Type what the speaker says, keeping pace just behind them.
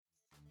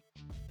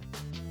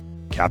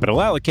Capital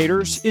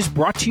Allocators is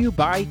brought to you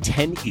by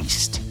 10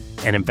 East,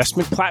 an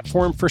investment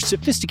platform for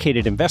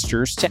sophisticated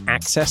investors to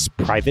access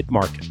private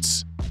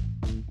markets.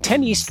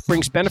 10 East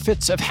brings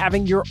benefits of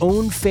having your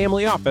own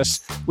family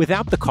office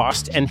without the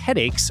cost and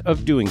headaches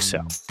of doing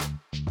so.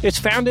 It's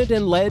founded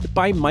and led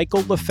by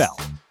Michael LaFell,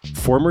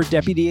 former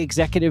Deputy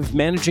Executive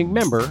Managing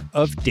Member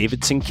of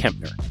Davidson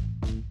Kempner.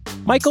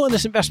 Michael and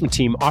his investment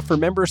team offer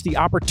members the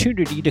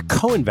opportunity to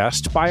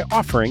co-invest by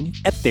offering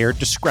at their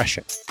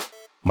discretion.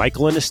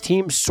 Michael and his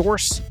team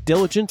source,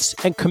 diligence,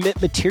 and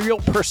commit material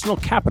personal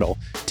capital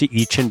to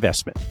each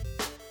investment.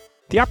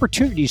 The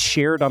opportunities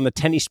shared on the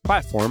 10 East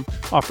platform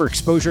offer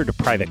exposure to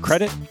private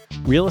credit,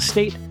 real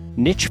estate,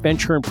 niche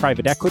venture and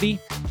private equity,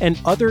 and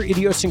other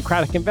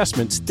idiosyncratic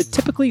investments that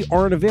typically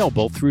aren't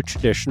available through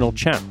traditional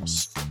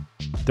channels.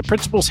 The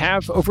principals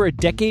have over a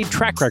decade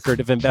track record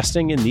of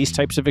investing in these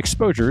types of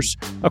exposures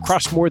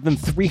across more than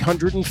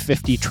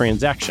 350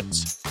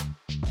 transactions.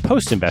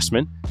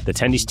 Post-investment, the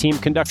 10 East team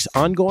conducts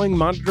ongoing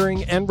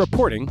monitoring and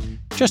reporting,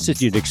 just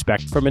as you'd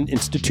expect from an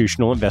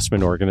institutional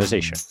investment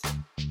organization.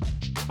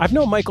 I've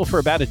known Michael for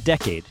about a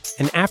decade,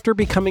 and after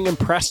becoming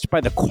impressed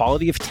by the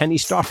quality of 10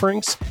 East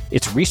offerings,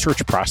 its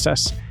research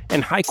process,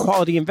 and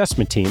high-quality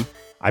investment team,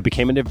 I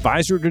became an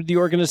advisor to the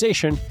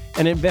organization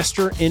and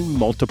investor in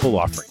multiple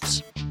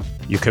offerings.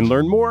 You can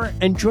learn more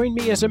and join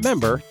me as a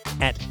member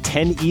at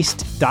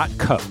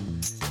 10east.co.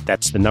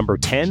 That's the number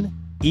 10,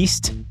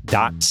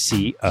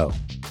 east.co.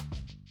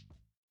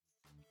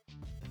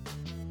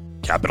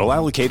 Capital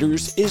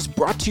Allocators is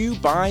brought to you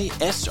by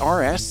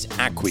SRS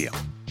Acquiom.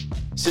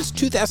 Since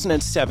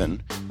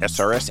 2007,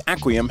 SRS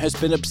Acquiom has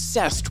been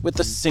obsessed with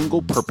a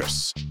single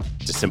purpose: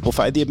 to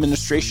simplify the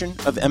administration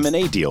of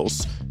M&A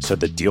deals so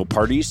that deal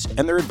parties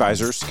and their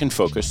advisors can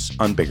focus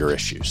on bigger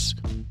issues.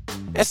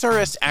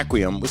 SRS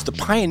Acquiom was the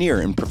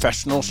pioneer in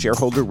professional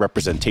shareholder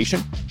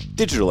representation,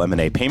 digital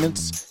M&A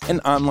payments, and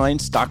online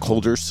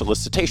stockholder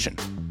solicitation,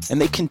 and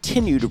they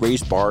continue to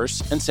raise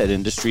bars and set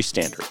industry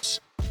standards.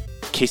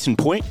 Case in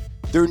point,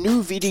 their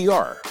new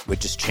VDR,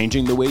 which is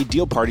changing the way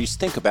deal parties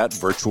think about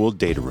virtual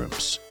data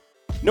rooms.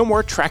 No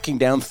more tracking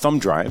down thumb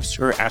drives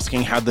or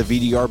asking how the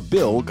VDR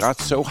bill got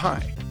so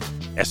high.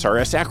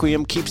 SRS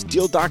Acquiom keeps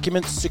deal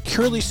documents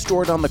securely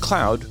stored on the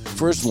cloud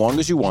for as long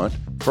as you want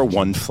for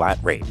one flat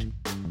rate.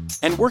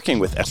 And working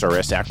with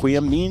SRS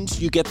Acquiom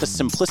means you get the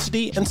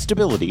simplicity and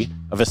stability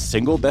of a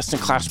single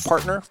best-in-class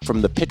partner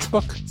from the pitch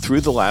book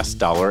through the last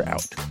dollar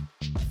out.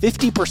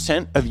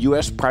 50% of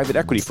U.S. private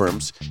equity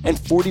firms and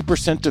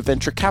 40% of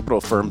venture capital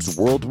firms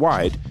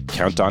worldwide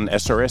count on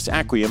SRS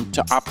Acquiom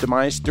to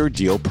optimize their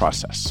deal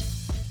process.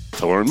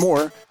 To learn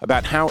more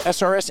about how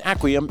SRS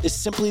Acquiom is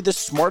simply the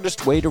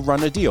smartest way to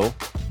run a deal,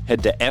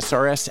 head to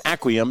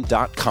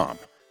srsacquiom.com.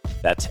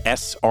 That's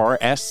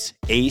srsacquiom.com.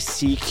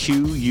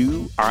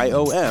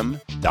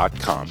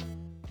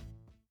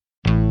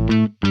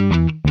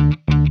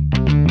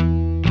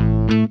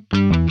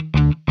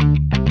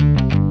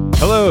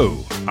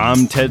 Hello,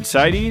 I'm Ted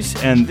Seides,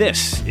 and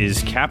this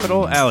is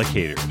Capital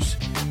Allocators.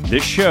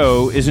 This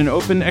show is an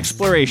open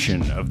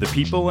exploration of the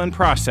people and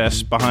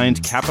process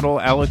behind capital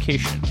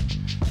allocation.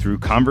 Through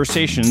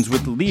conversations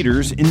with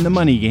leaders in the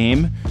money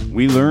game,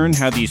 we learn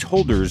how these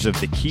holders of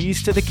the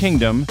keys to the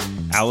kingdom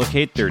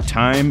allocate their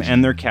time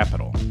and their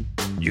capital.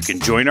 You can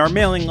join our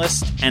mailing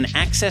list and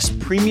access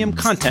premium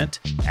content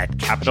at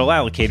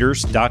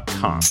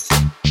capitalallocators.com.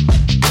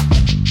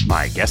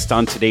 My guest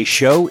on today's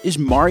show is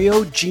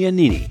Mario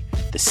Giannini,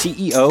 the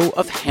CEO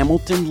of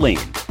Hamilton Lane,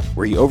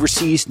 where he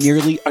oversees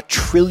nearly $1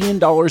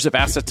 trillion of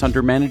assets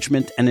under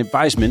management and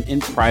advisement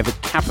in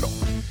private capital,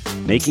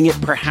 making it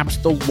perhaps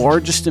the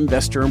largest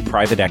investor in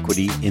private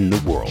equity in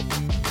the world.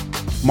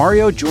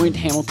 Mario joined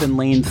Hamilton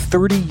Lane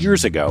 30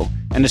 years ago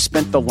and has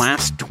spent the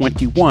last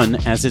 21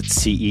 as its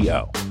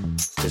CEO.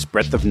 His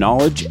breadth of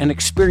knowledge and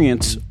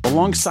experience,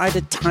 alongside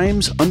at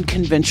times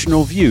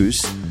unconventional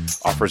views,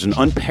 offers an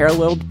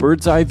unparalleled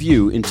bird's-eye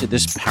view into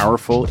this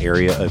powerful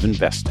area of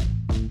investing.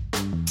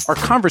 Our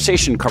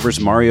conversation covers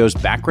Mario's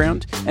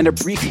background and a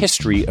brief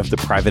history of the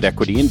private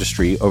equity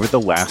industry over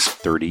the last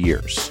 30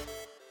 years.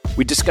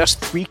 We discuss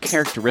 3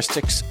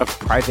 characteristics of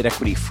private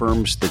equity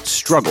firms that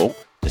struggle: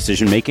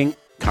 decision-making,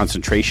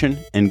 concentration,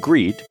 and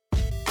greed,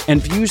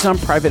 and views on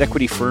private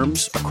equity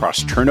firms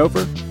across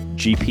turnover,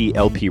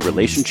 GP-LP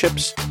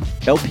relationships,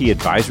 LP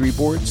advisory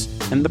boards,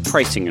 and the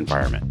pricing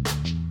environment.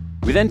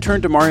 We then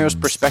turn to Mario's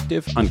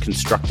perspective on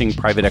constructing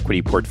private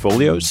equity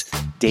portfolios,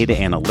 data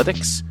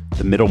analytics,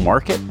 the middle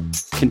market,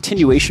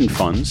 continuation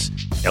funds,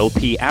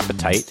 LP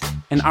appetite,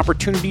 and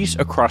opportunities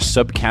across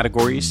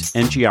subcategories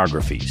and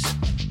geographies.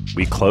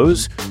 We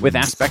close with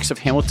aspects of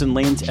Hamilton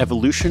Lane's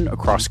evolution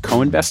across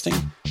co-investing,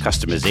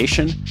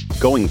 customization,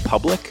 going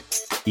public,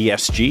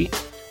 ESG,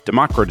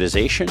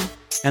 democratization,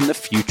 and the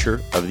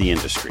future of the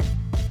industry.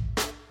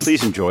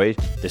 Please enjoy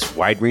this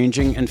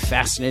wide-ranging and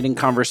fascinating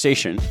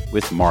conversation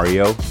with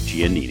Mario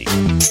Giannini.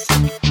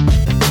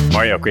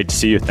 Mario, great to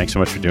see you. Thanks so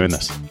much for doing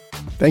this.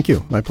 Thank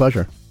you. My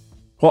pleasure.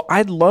 Well,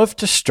 I'd love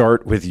to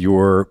start with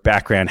your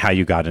background, how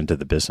you got into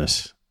the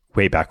business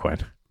way back when.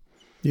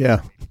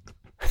 Yeah.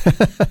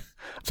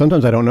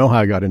 Sometimes I don't know how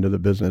I got into the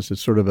business.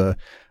 It's sort of a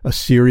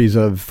series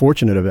of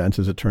fortunate events,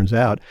 as it turns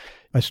out.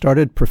 I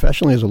started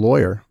professionally as a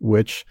lawyer,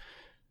 which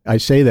I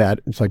say that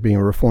it's like being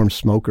a reformed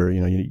smoker.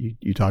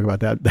 You talk about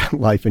that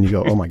life and you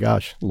go, oh my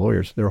gosh,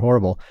 lawyers, they're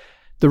horrible.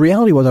 The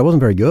reality was I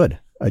wasn't very good.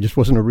 I just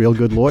wasn't a real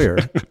good lawyer.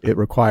 It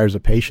requires a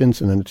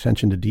patience and an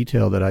attention to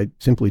detail that I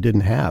simply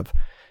didn't have.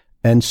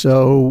 And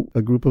so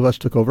a group of us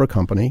took over a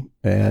company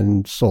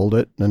and sold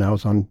it. And I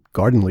was on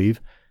garden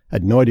leave,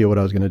 had no idea what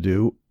I was going to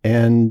do,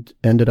 and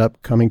ended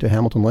up coming to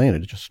Hamilton Lane.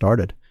 It just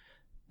started.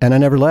 And I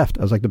never left.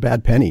 I was like the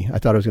bad penny. I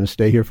thought I was going to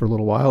stay here for a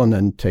little while and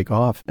then take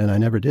off. And I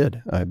never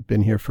did. I've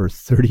been here for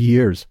 30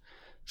 years.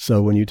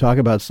 So when you talk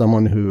about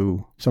someone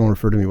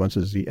referred to me once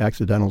as the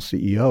accidental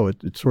CEO,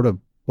 it's sort of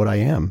what I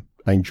am.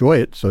 I enjoy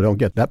it, so don't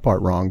get that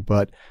part wrong,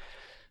 but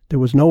there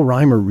was no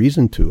rhyme or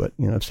reason to it.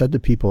 I've said to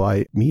people,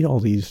 I meet all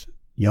these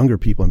younger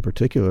people in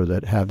particular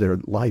that have their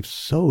life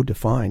so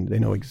defined. They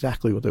know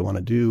exactly what they want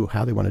to do,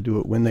 how they want to do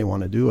it, when they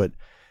want to do it.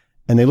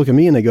 And they look at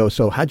me and they go,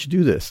 so how'd you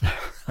do this?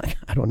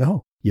 I don't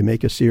know. You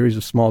make a series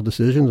of small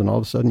decisions and all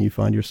of a sudden you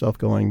find yourself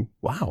going,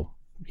 wow,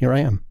 here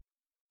I am.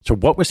 So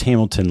what was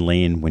Hamilton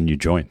Lane when you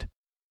joined?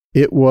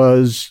 It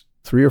was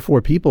 3 or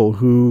 4 people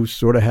who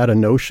sort of had a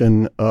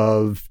notion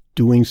of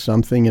doing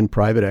something in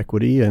private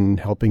equity and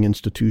helping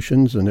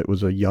institutions, and it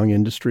was a young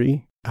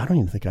industry. I don't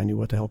even think I knew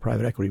what the hell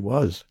private equity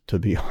was, to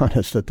be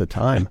honest, at the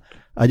time.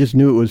 I just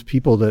knew it was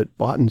people that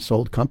bought and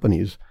sold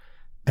companies,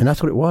 and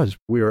that's what it was.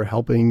 We were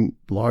helping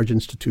large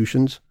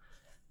institutions,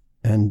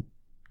 and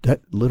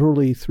that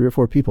literally 3 or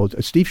 4 people.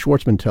 Steve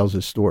Schwartzman tells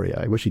this story.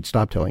 I wish he'd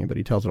stop telling it, but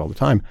he tells it all the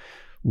time.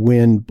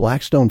 When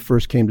Blackstone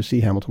first came to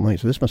see Hamilton Lane,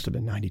 so this must have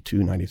been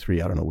 92,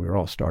 93, I don't know, we were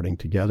all starting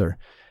together.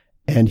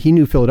 And he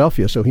knew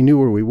Philadelphia, so he knew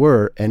where we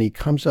were. And he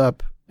comes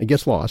up and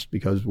gets lost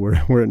because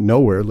we're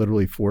nowhere,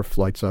 literally 4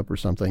 flights up or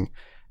something.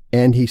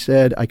 And he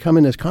said, I come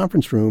in this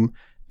conference room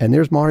and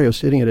there's Mario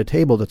sitting at a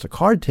table that's a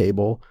card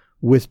table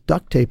with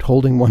duct tape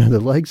holding one of the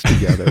legs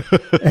together.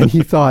 And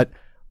he thought,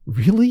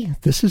 really?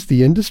 This is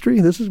the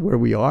industry? This is where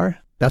we are?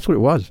 That's what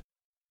it was.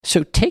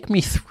 So take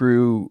me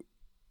through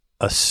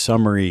a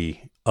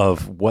summary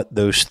of what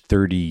those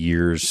 30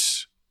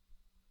 years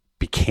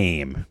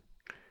became.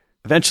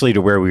 Eventually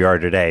to where we are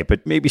today,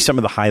 but maybe some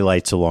of the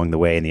highlights along the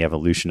way in the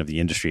evolution of the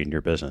industry and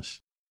your business.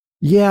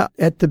 Yeah,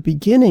 at the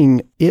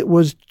beginning, it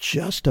was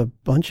just a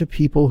bunch of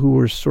people who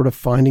were sort of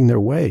finding their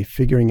way,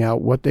 figuring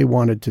out what they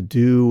wanted to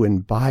do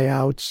in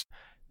buyouts,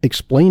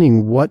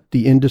 explaining what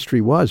the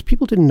industry was.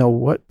 People didn't know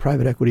what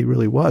private equity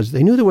really was.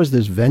 They knew there was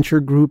this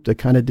venture group that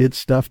kind of did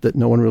stuff that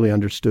no one really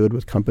understood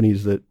with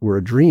companies that were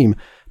a dream.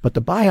 But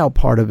the buyout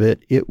part of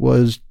it, it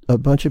was a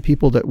bunch of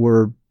people that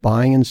were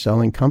buying and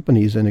selling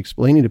companies and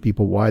explaining to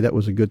people why that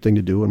was a good thing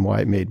to do and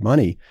why it made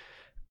money.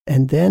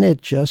 And then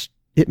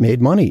it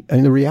made money.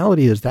 And the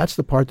reality is that's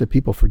the part that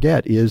people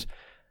forget is,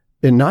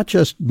 and not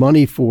just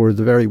money for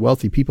the very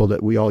wealthy people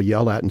that we all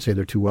yell at and say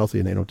they're too wealthy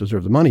and they don't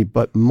deserve the money,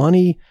 but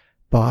money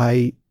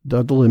by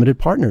the limited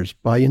partners,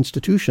 by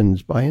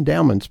institutions, by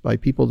endowments, by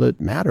people that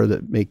matter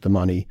that make the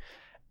money.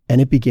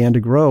 And it began to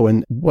grow.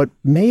 And what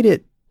made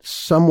it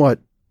somewhat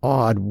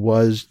odd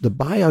was the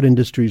buyout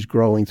industries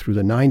growing through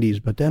the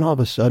 90s, but then all of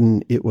a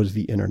sudden it was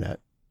the internet.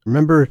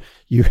 Remember,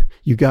 you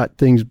got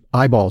things,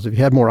 eyeballs. If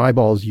you had more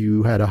eyeballs,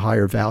 you had a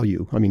higher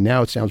value. I mean,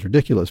 now it sounds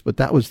ridiculous, but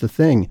that was the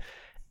thing.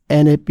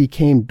 And it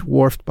became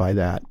dwarfed by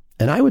that.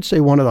 And I would say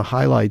one of the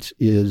highlights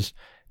is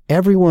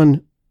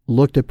everyone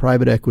looked at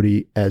private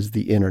equity as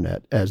the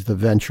internet, as the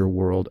venture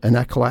world, and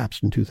that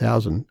collapsed in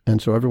 2000.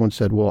 And so everyone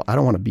said, well, I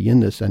don't want to be in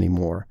this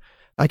anymore.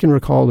 I can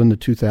recall in the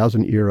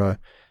 2000 era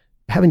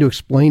having to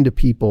explain to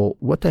people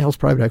what the hell's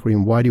private equity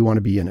and why do you want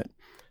to be in it?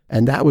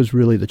 And that was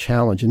really the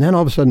challenge. And then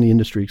all of a sudden the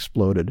industry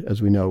exploded,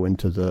 as we know,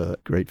 into the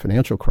great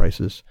financial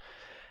crisis.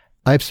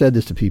 I've said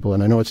this to people,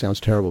 and I know it sounds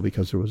terrible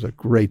because there was a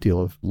great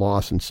deal of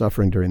loss and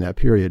suffering during that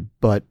period,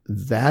 but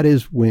that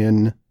is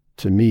when,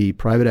 to me,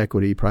 private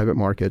equity, private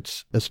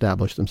markets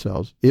established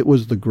themselves. It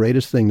was the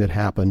greatest thing that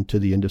happened to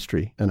the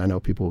industry. And I know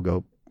people will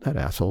go, that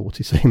asshole, what's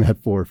he saying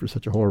that for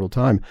such a horrible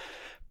time?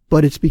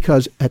 But it's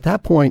because at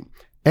that point,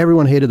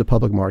 everyone hated the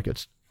public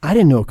markets. I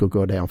didn't know it could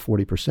go down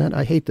 40%.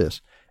 I hate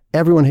this.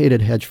 Everyone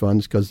hated hedge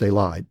funds because they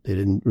lied. They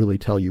didn't really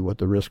tell you what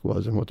the risk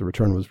was and what the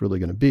return was really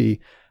going to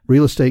be.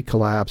 Real estate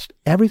collapsed.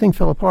 Everything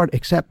fell apart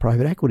except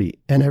private equity.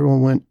 And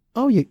everyone went,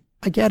 oh,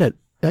 I get it.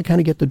 I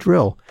kind of get the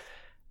drill.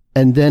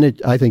 And then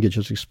I think it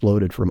just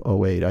exploded from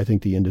 2008. I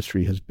think the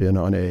industry has been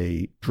on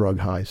a drug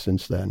high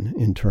since then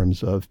in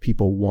terms of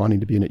people wanting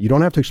to be in it. You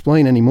don't have to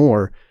explain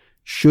anymore,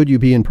 should you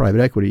be in private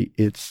equity?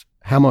 It's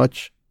how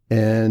much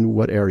and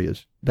what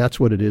areas. That's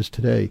what it is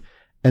today.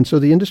 And so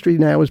the industry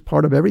now is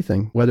part of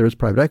everything, whether it's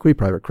private equity,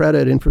 private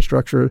credit,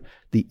 infrastructure.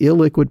 The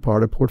illiquid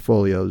part of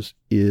portfolios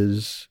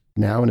is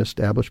now an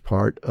established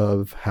part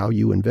of how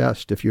you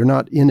invest. If you're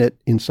not in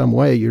it in some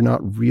way, you're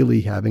not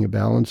really having a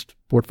balanced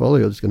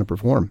portfolio that's going to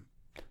perform.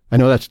 I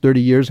know that's 30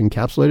 years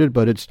encapsulated,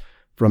 but it's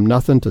from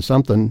nothing to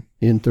something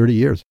in 30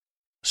 years.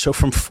 So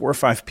from 4 or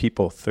 5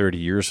 people 30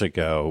 years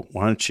ago,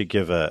 why don't you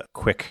give a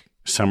quick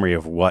summary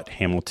of what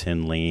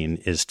Hamilton Lane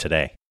is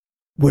today?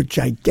 We're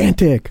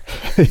gigantic.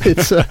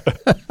 It's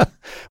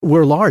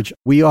we're large.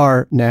 We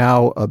are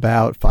now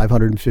about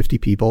 550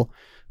 people,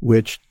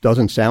 which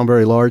doesn't sound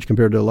very large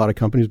compared to a lot of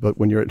companies, but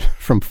when you're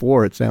from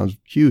 4, it sounds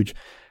huge.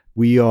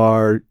 We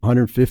are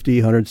 150,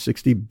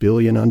 160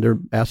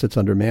 billion assets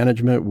under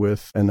management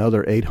with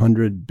another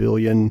 800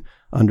 billion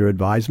under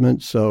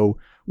advisement. So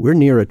we're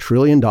near $1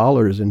 trillion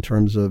in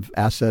terms of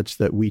assets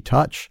that we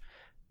touch.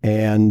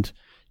 And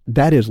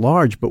that is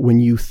large. But when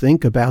you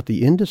think about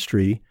the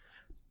industry,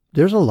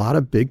 there's a lot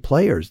of big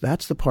players.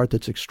 That's the part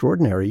that's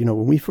extraordinary. You know,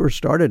 when we first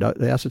started,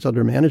 the assets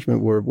under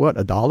management were what,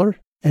 $1?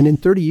 And in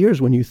 30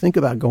 years, when you think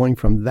about going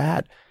from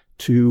that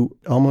to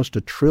almost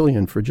 $1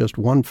 trillion for just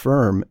one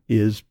firm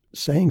is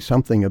saying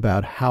something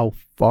about how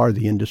far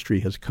the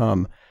industry has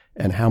come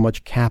and how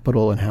much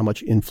capital and how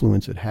much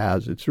influence it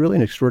has. It's really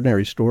an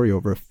extraordinary story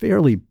over a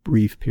fairly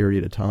brief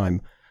period of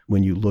time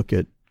when you look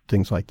at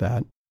things like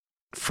that.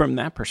 From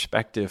that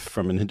perspective,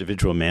 from an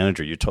individual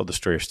manager, you told the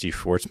story of Steve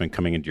Schwartzman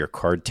coming into your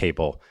card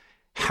table.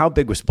 How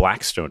big was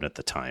Blackstone at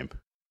the time?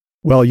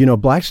 Well, you know,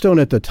 Blackstone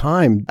at the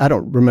time, I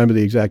don't remember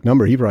the exact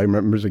number. He probably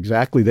remembers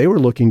exactly. They were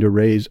looking to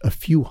raise a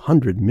few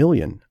 $100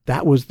 million.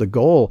 That was the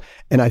goal.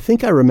 And I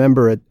think I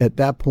remember at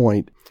that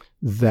point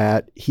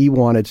that he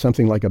wanted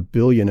something like $1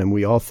 billion. And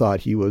we all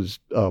thought he was,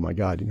 oh my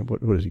God, you know,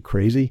 what is he,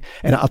 crazy?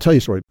 And I'll tell you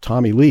a story.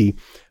 Tommy Lee,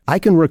 I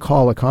can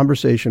recall a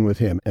conversation with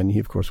him. And he,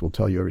 of course, will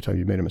tell you every time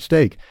you made a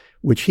mistake,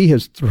 which he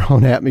has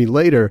thrown at me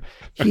later.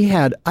 He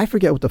had, I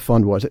forget what the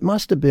fund was. It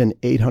must have been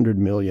 800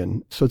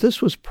 million. So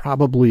this was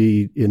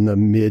probably in the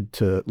mid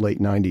to late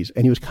 90s.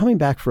 And he was coming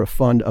back for a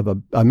fund of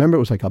I remember it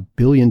was like $1.2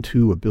 billion,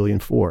 $1.4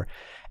 billion.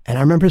 And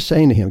I remember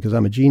saying to him, because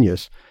I'm a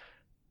genius,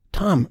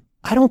 Tom,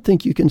 I don't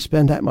think you can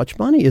spend that much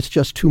money. It's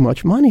just too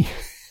much money.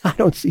 I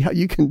don't see how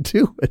you can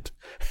do it.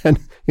 And,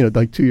 you know,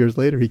 like 2 years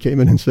later, he came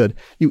in and said,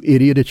 you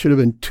idiot, it should have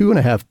been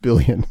 $2.5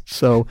 billion.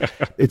 So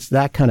it's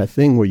that kind of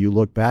thing where you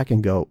look back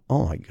and go,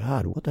 oh my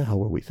God, what the hell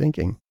were we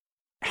thinking?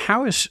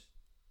 How is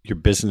your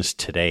business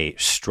today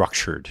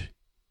structured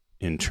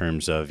in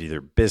terms of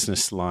either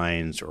business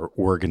lines or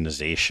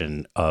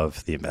organization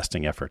of the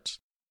investing efforts?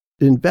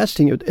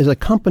 Investing, as a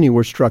company,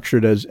 we're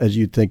structured as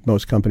you'd think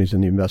most companies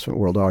in the investment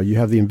world are. You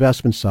have the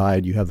investment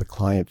side, you have the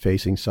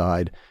client-facing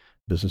side,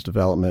 business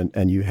development,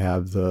 and you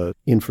have the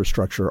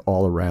infrastructure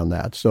all around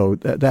that. So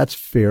that's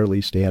fairly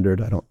standard.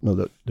 I don't know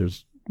that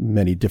there's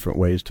many different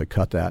ways to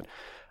cut that.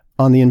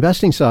 On the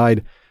investing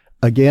side,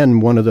 again,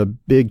 one of the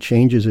big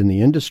changes in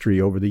the industry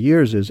over the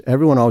years is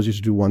everyone always used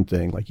to do one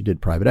thing, like you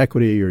did private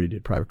equity or you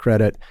did private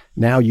credit.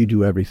 Now you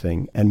do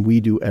everything, and we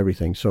do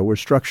everything. So we're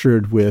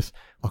structured with,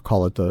 I'll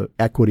call it the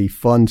equity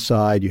fund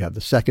side. You have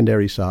the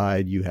secondary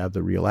side. You have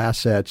the real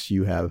assets.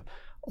 You have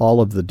all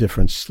of the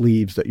different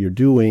sleeves that you're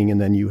doing. And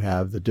then you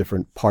have the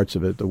different parts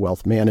of it, the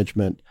wealth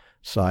management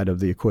side of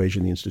the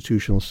equation, the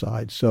institutional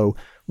side. So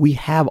we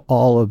have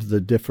all of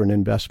the different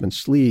investment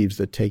sleeves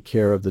that take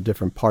care of the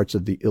different parts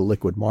of the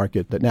illiquid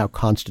market that now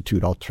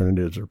constitute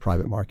alternatives or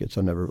private markets.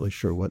 I'm never really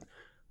sure what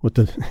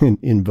the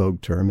in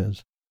vogue term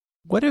is.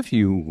 What have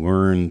you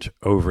learned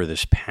over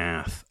this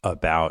path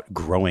about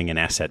growing an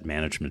asset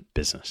management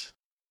business?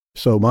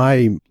 So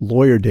my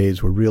lawyer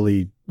days were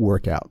really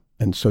workout.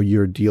 And so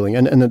you're dealing,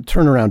 and the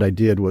turnaround I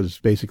did was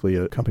basically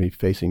a company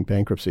facing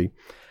bankruptcy.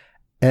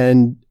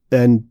 And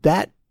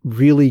that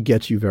really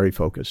gets you very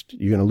focused.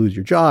 You're going to lose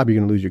your job. You're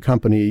going to lose your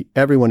company.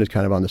 Everyone is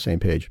kind of on the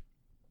same page.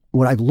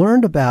 What I've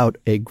learned about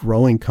a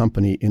growing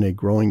company in a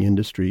growing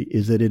industry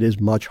is that it is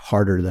much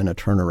harder than a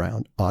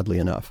turnaround, oddly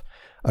enough.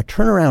 A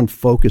turnaround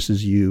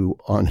focuses you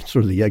on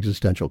sort of the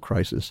existential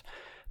crisis.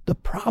 The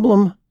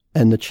problem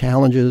and the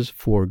challenges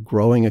for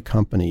growing a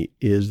company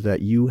is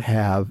that you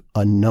have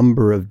a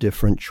number of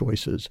different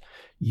choices.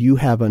 You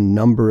have a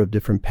number of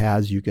different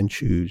paths you can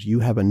choose.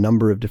 You have a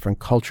number of different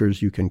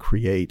cultures you can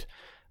create.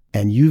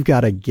 And you've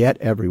got to get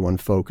everyone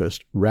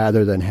focused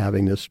rather than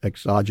having this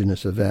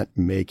exogenous event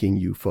making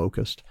you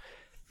focused.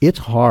 It's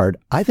hard.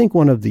 I think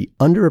one of the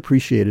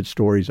underappreciated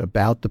stories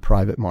about the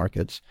private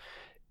markets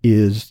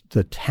is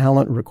the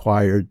talent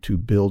required to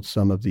build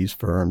some of these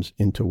firms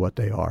into what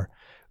they are.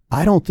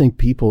 I don't think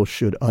people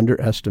should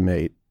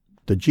underestimate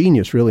the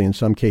genius, really, in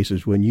some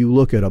cases, when you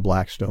look at a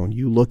Blackstone,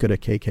 you look at a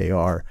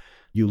KKR,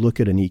 you look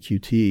at an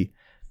EQT.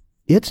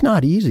 It's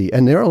not easy.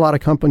 And there are a lot of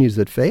companies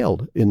that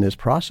failed in this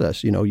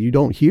process. You know, you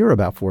don't hear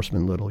about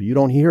Forsman Little. You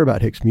don't hear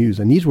about Hicks Muse.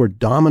 And these were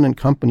dominant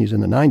companies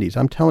in the 90s.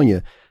 I'm telling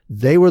you,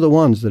 they were the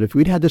ones that if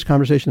we'd had this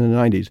conversation in the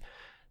 90s,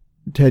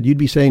 Ted, you'd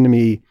be saying to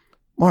me,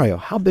 Mario,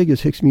 how big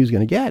is Hicks Muse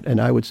going to get?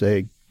 And I would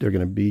say they're going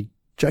to be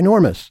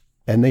ginormous.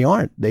 And they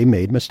aren't. They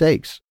made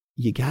mistakes.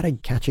 You got to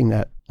catching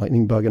that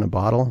lightning bug in a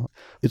bottle.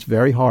 It's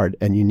very hard.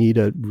 And you need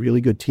a really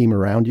good team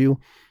around you.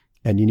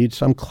 And you need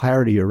some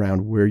clarity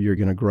around where you're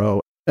going to grow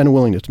and a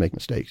willingness to make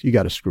mistakes. You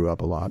got to screw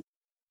up a lot.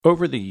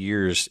 Over the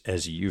years,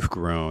 as you've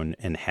grown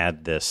and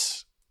had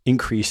this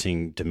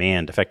increasing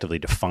demand effectively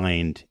to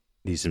find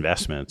these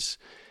investments,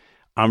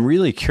 I'm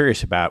really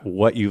curious about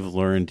what you've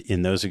learned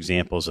in those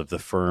examples of the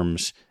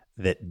firms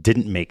that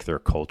didn't make their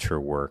culture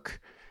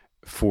work.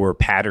 for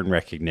pattern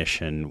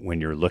recognition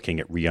when you're looking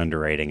at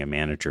re-underwriting a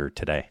manager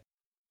today?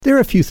 There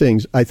are a few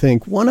things, I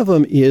think. One of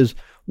them is,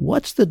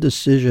 what's the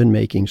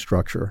decision-making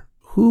structure?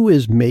 Who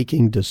is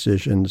making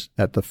decisions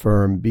at the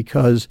firm?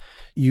 Because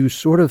you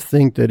sort of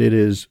think that it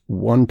is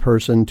one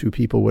person, two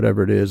people,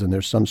 whatever it is, and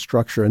there's some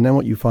structure. And then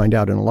what you find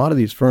out in a lot of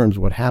these firms,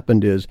 what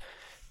happened is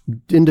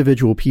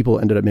individual people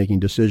ended up making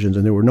decisions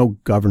and there were no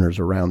governors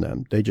around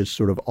them. They just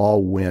sort of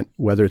all went,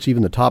 whether it's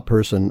even the top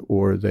person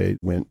or they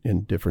went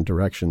in different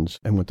directions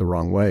and went the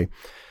wrong way.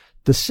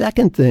 The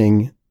second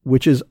thing,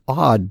 which is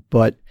odd,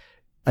 but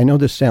I know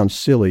this sounds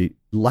silly,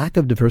 lack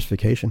of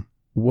diversification.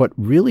 What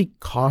really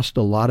cost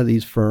a lot of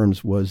these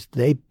firms was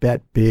they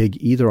bet big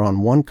either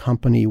on one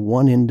company,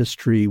 one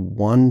industry,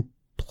 one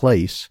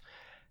place.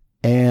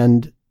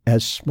 And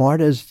as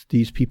smart as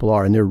these people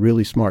are, and they're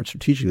really smart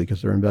strategically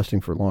because they're investing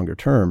for longer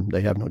term,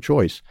 they have no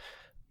choice.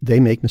 They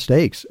make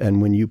mistakes.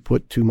 And when you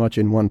put too much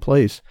in one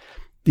place,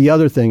 the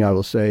other thing I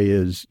will say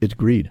is it's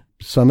greed.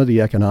 Some of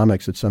the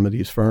economics at some of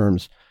these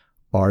firms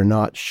are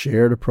not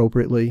shared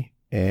appropriately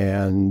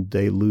and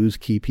they lose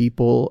key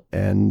people,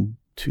 and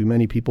too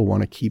many people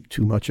want to keep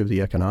too much of the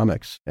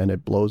economics, and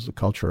it blows the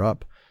culture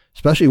up,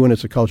 especially when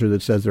it's a culture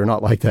that says they're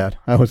not like that.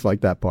 I always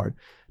like that part.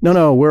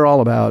 No, we're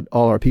all about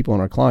all our people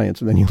and our clients.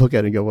 And then you look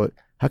at it and go, well,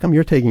 how come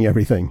you're taking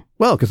everything?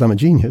 Well, because I'm a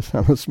genius.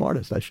 I'm the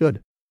smartest. I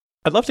should.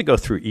 I'd love to go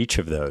through each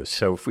of those.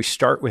 So if we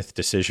start with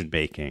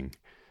decision-making,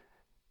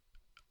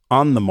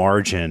 on the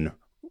margin,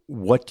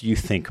 what do you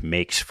think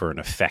makes for an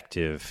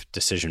effective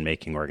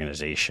decision-making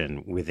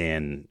organization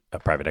within a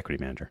private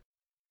equity manager?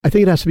 I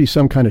think it has to be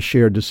some kind of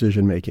shared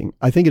decision-making.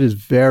 I think it is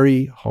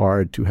very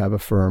hard to have a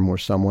firm where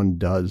someone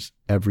does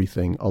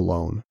everything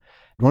alone.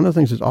 One of the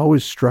things that's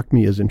always struck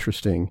me as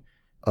interesting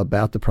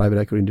about the private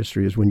equity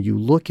industry is when you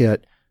look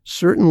at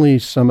certainly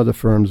some of the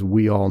firms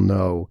we all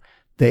know,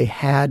 they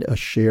had a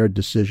shared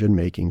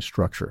decision-making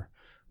structure.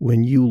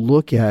 When you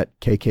look at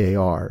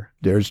KKR,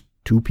 there's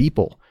 2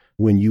 people.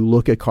 When you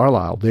look at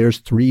Carlyle, there's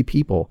 3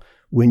 people.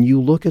 When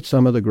you look at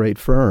some of the great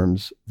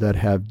firms that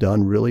have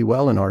done really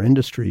well in our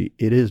industry,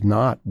 it is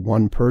not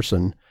one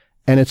person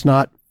and it's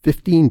not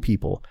 15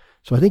 people.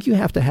 So I think you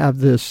have to have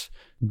this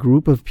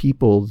group of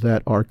people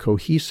that are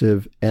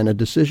cohesive and a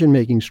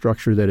decision-making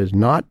structure that is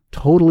not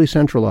totally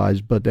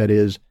centralized, but that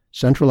is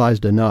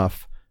centralized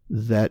enough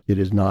that it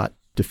is not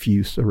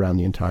diffuse around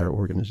the entire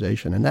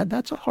organization. And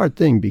that's a hard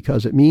thing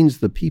because it means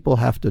the people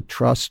have to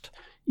trust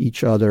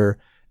each other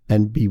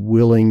and be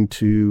willing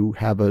to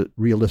have a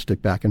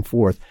realistic back and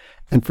forth.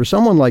 And for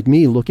someone like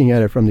me looking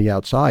at it from the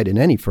outside in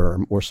any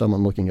firm, or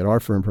someone looking at our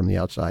firm from the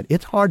outside,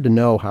 it's hard to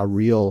know how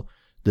real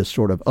this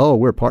sort of, oh,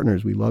 we're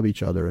partners, we love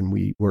each other, and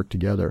we work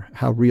together,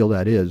 how real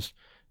that is.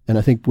 And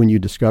I think when you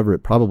discover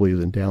it probably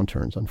is in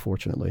downturns,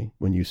 unfortunately,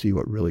 when you see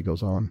what really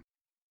goes on.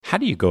 How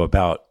do you go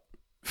about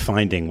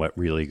finding what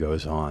really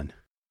goes on?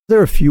 There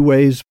are a few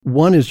ways.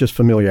 One is just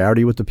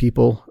familiarity with the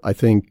people. I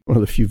think one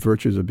of the few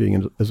virtues of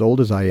being as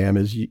old as I am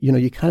is,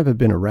 you kind of have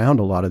been around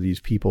a lot of these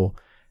people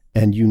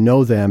and you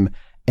know them,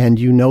 and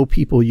you know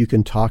people you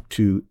can talk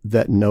to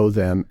that know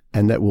them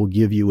and that will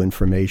give you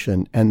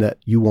information and that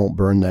you won't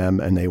burn them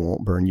and they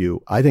won't burn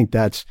you. I think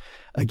that's,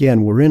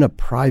 again, we're in a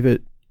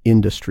private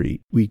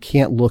industry. We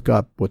can't look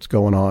up what's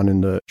going on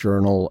in the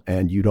journal,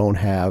 and you don't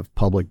have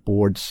public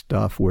board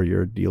stuff where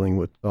you're dealing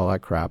with all that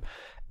crap.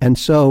 And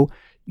so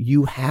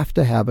you have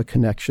to have a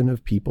connection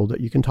of people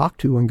that you can talk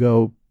to and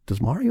go,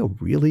 does Mario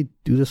really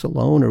do this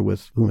alone or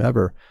with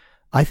whomever?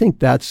 I think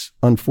that's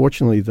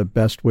unfortunately the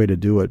best way to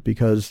do it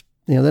because,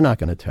 they're not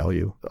going to tell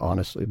you,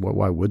 honestly. Well,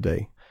 why would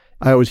they?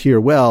 I always hear,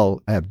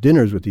 well, I have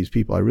dinners with these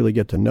people. I really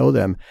get to know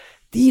them.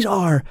 These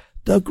are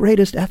the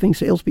greatest effing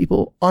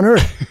salespeople on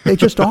earth. They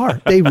just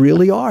are. They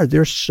really are.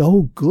 They're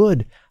so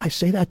good. I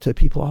say that to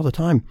people all the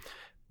time.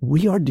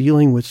 We are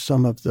dealing with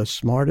some of the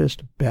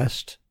smartest,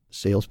 best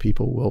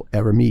salespeople we'll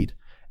ever meet.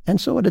 And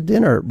so at a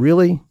dinner,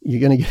 really, you're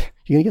gonna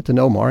get to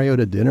know Mario at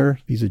a dinner.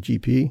 He's a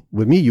GP.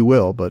 With me, you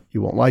will, but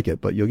you won't like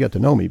it. But you'll get to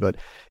know me. But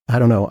I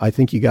don't know. I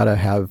think you got to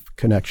have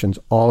connections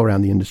all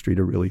around the industry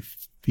to really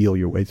feel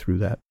your way through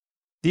that.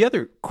 The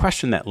other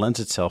question that lends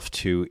itself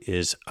to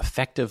is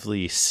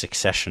effectively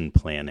succession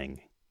planning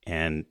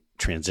and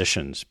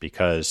transitions,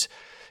 because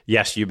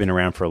yes, you've been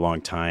around for a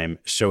long time,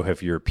 so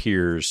have your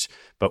peers,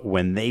 but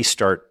when they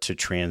start to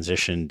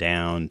transition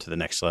down to the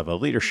next level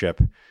of leadership,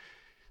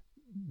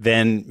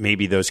 then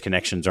maybe those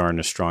connections aren't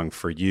as strong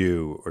for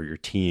you or your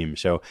team.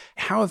 So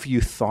how have you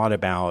thought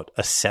about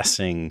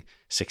assessing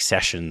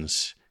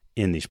successions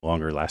in these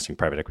longer lasting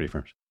private equity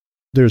firms?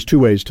 There's 2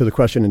 ways to the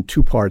question in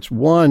 2 parts.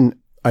 One,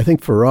 I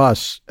think for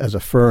us as a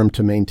firm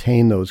to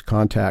maintain those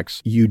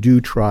contacts, you do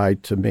try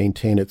to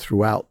maintain it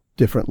throughout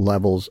different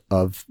levels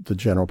of the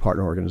general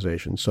partner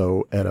organization.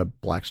 So at a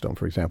Blackstone,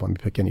 for example, I mean,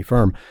 pick any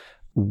firm,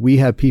 we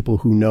have people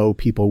who know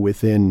people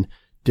within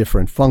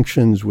different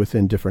functions,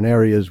 within different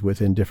areas,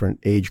 within different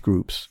age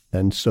groups.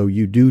 And so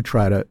you do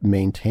try to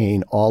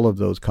maintain all of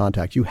those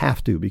contacts. You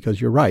have to, because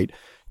you're right.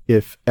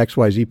 If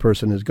XYZ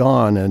person is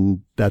gone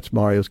and that's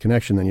Mario's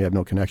connection, then you have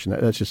no connection.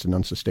 That's just an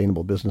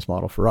unsustainable business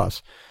model for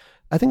us.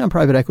 I think on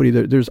private equity,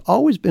 there's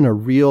always been a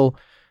real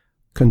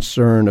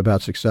concern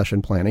about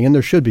succession planning, and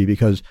there should be,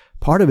 because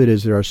part of it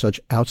is there are such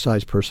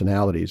outsized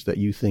personalities that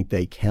you think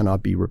they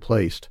cannot be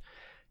replaced.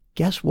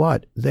 Guess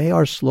what? They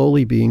are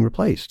slowly being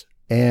replaced.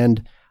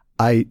 And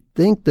I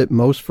think that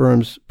most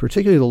firms,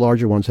 particularly the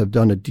larger ones, have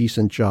done a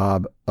decent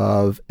job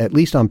of, at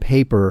least on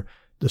paper,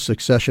 the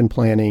succession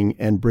planning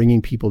and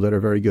bringing people that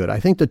are very good. I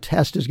think the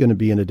test is going to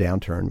be in a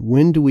downturn.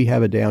 When do we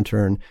have a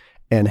downturn,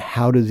 and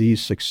how do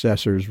these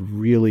successors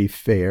really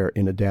fare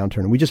in a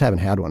downturn? We just haven't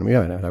had one. We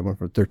haven't had one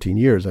for 13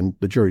 years, and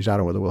the jury's out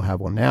on whether we'll have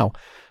one now.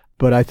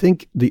 But I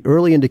think the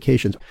early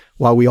indications,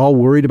 while we all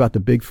worried about the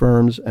big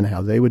firms and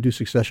how they would do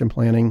succession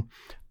planning,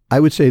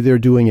 I would say they're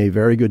doing a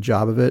very good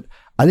job of it.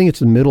 I think it's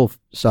the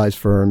middle-sized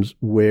firms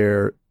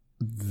where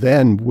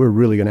then we're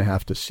really going to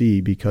have to see,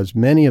 because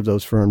many of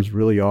those firms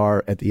really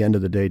are, at the end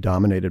of the day,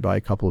 dominated by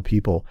a couple of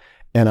people.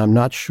 And I'm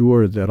not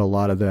sure that a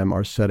lot of them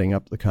are setting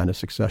up the kind of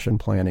succession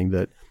planning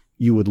that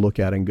you would look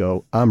at and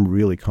go, I'm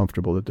really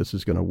comfortable that this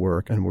is going to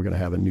work and we're going to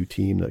have a new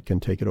team that can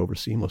take it over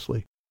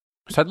seamlessly.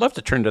 So I'd love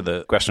to turn to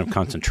the question of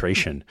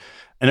concentration.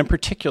 And in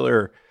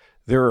particular,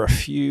 there are a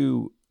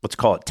few, let's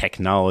call it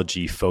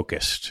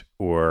technology-focused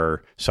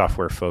or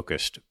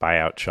software-focused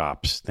buyout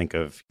shops. Think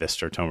of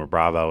Vista, Thoma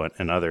Bravo,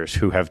 and others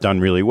who have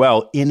done really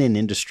well in an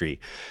industry.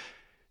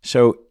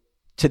 So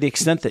to the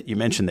extent that you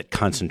mentioned that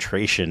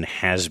concentration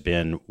has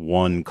been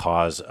one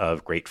cause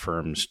of great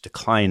firms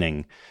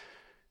declining,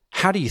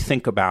 how do you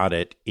think about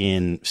it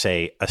in,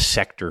 say, a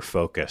sector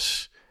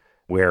focus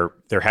where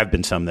there have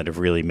been some that have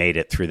really made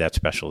it through that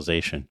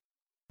specialization?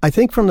 I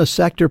think from the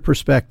sector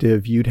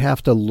perspective, you'd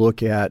have to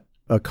look at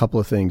a couple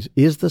of things.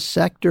 Is the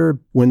sector,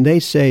 when they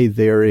say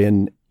they're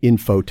in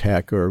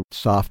infotech or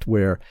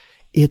software,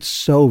 it's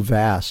so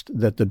vast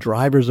that the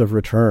drivers of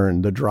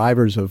return, the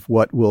drivers of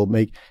what will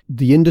make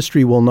the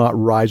industry will not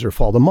rise or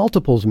fall. The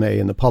multiples may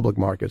in the public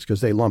markets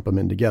because they lump them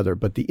in together,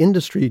 but the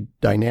industry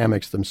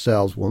dynamics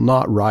themselves will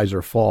not rise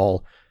or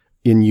fall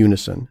in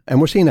unison.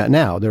 And we're seeing that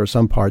now. There are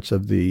some parts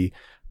of the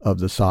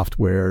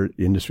software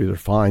industry that are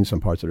fine, some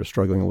parts that are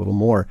struggling a little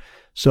more.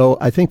 So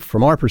I think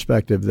from our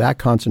perspective, that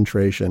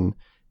concentration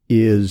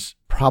is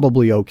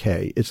probably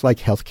okay. It's like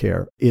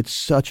healthcare. It's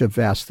such a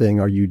vast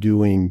thing. Are you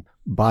doing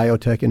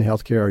biotech in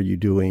healthcare? Are you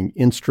doing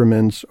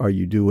instruments? Are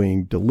you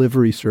doing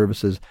delivery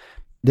services?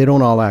 They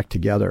don't all act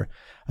together.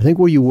 I think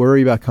where you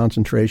worry about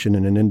concentration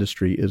in an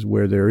industry is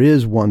where there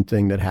is one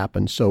thing that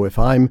happens. So if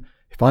I'm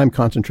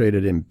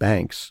concentrated in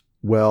banks,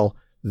 well,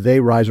 they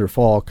rise or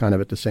fall kind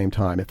of at the same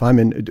time. If I'm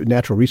in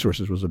natural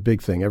resources was a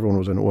big thing. Everyone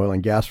was in oil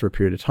and gas for a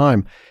period of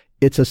time.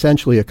 It's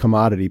essentially a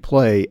commodity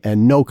play,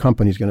 and no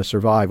company is going to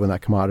survive when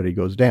that commodity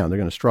goes down. They're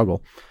going to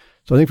struggle.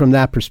 So I think from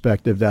that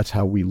perspective, that's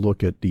how we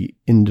look at the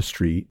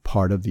industry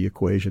part of the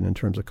equation in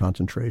terms of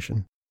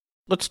concentration.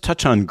 Let's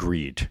touch on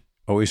greed.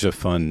 Always a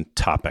fun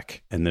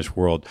topic in this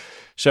world.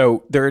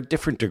 So there are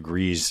different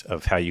degrees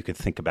of how you could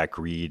think about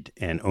greed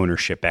and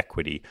ownership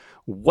equity.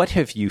 What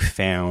have you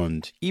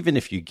found, even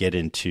if you get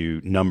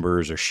into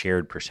numbers or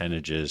shared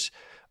percentages,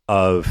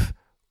 of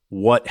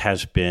what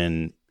has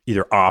been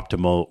either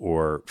optimal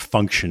or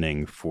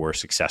functioning for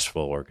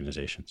successful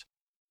organizations?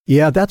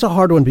 Yeah, that's a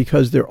hard one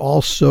because they're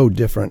all so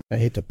different. I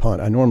hate to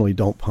punt. I normally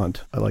don't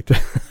punt. I like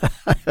to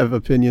I have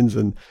opinions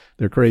and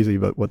they're crazy,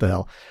 but what the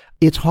hell?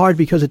 It's hard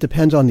because it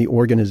depends on the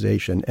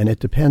organization and it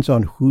depends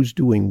on who's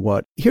doing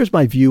what. Here's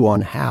my view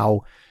on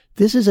how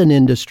this is an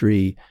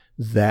industry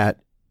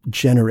that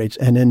generates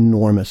an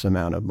enormous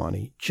amount of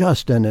money,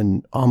 just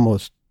an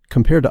almost,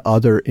 compared to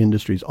other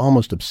industries,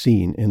 almost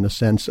obscene in the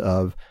sense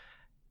of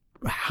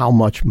how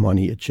much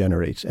money it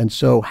generates. And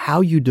so how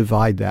you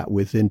divide that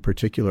within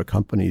particular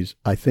companies,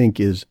 I think,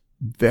 is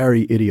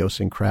very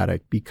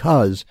idiosyncratic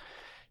because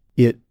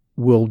it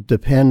will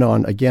depend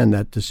on, again,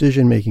 that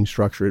decision-making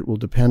structure. It will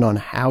depend on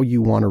how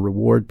you want to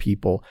reward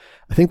people.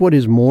 I think what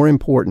is more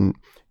important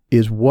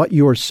is what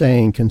you're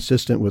saying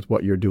consistent with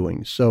what you're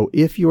doing. So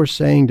if you're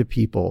saying to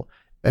people,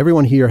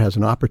 everyone here has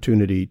an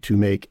opportunity to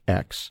make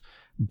X,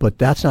 but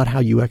that's not how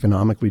you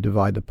economically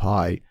divide the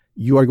pie,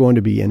 you are going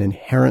to be an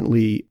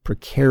inherently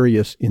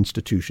precarious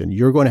institution.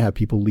 You're going to have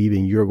people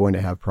leaving. You're going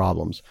to have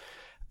problems.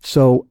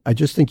 So I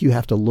just think you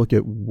have to look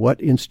at what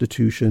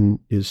institution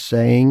is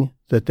saying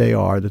that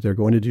they're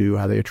going to do,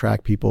 how they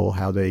attract people,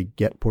 how they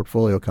get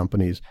portfolio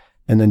companies,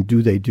 and then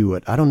do they do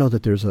it? I don't know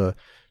that there's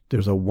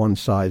a one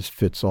size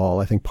fits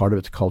all. I think part of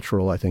it's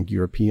cultural. I think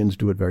Europeans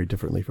do it very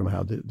differently from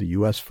how the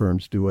U.S.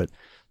 firms do it.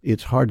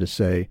 It's hard to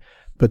say.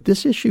 But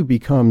this issue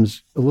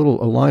becomes a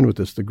little aligned with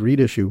this, the greed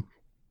issue.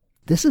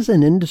 This is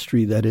an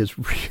industry that is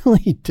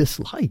really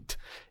disliked.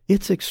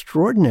 It's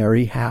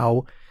extraordinary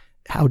how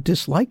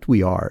disliked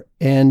we are.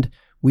 And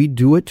we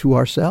do it to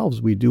ourselves.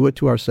 We do it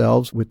to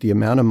ourselves with the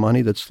amount of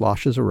money that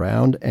sloshes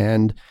around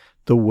and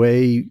the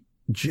way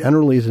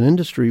generally as an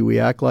industry we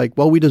act like,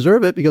 well, we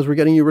deserve it because we're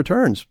getting you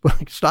returns.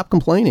 Stop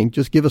complaining.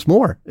 Just give us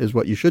more is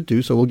what you should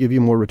do. So we'll give you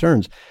more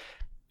returns.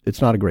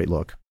 It's not a great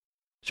look.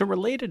 So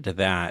related to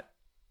that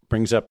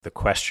brings up the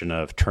question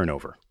of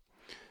turnover.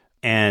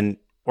 And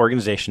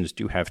organizations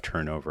do have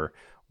turnover.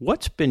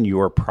 What's been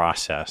your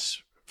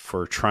process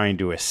for trying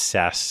to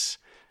assess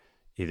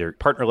either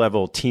partner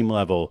level, team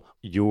level,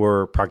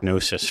 your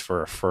prognosis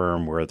for a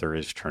firm where there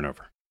is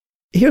turnover?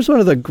 Here's one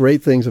of the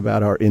great things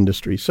about our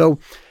industry. So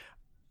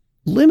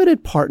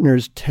limited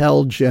partners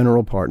tell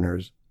general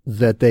partners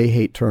that they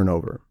hate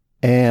turnover.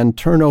 And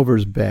turnover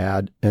is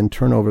bad, and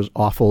turnover is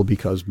awful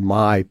because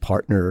my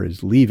partner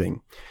is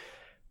leaving.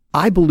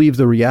 I believe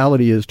the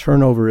reality is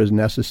turnover is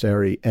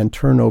necessary and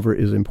turnover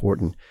is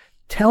important.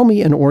 Tell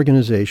me an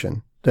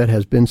organization that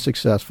has been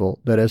successful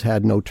that has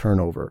had no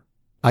turnover.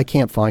 I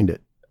can't find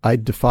it. I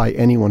defy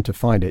anyone to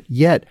find it.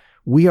 Yet,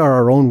 we are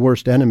our own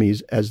worst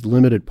enemies as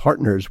limited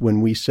partners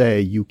when we say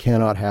you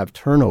cannot have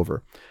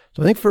turnover.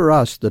 So I think for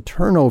us, the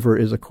turnover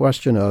is a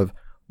question of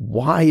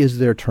why is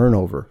there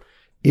turnover?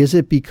 Is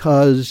it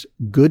because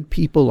good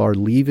people are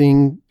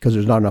leaving because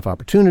there's not enough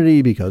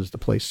opportunity, because the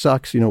place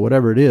sucks,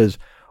 whatever it is?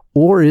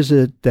 Or is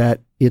it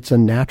that it's a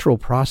natural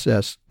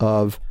process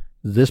of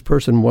this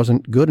person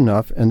wasn't good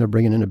enough and they're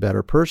bringing in a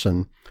better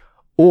person?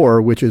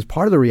 Or, which is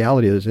part of the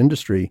reality of this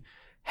industry,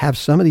 have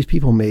some of these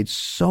people made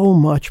so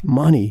much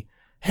money,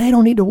 they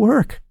don't need to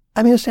work.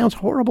 I mean, it sounds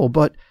horrible,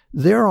 but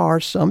there are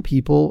some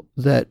people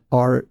that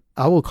are,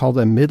 I will call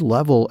them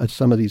mid-level at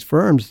some of these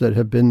firms that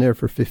have been there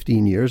for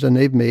 15 years and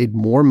they've made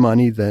more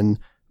money than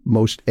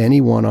most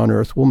anyone on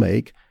earth will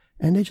make.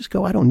 And they just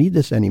go, I don't need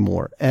this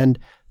anymore. And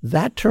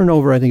that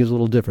turnover, I think, is a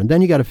little different.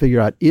 Then you got to figure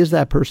out, is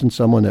that person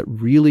someone that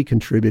really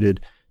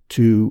contributed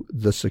to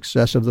the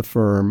success of the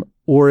firm,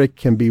 or it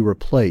can be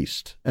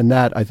replaced? And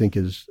that, I think,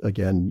 is,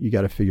 again, you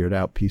got to figure it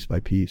out piece by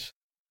piece.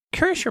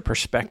 Curious your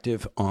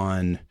perspective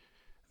on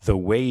the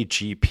way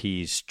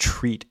GPs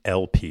treat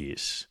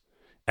LPs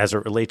as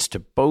it relates to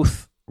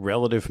both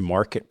relative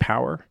market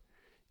power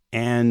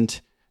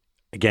and,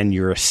 again,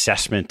 your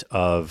assessment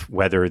of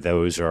whether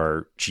those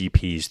are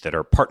GPs that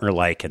are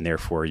partner-like and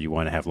therefore you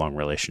want to have long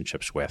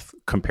relationships with,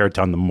 compared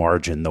to on the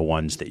margin, the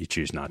ones that you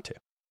choose not to.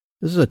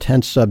 This is a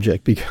tense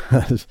subject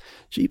because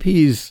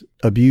GPs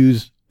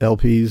abuse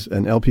LPs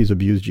and LPs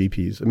abuse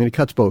GPs. I mean, it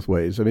cuts both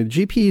ways. I mean,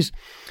 GPs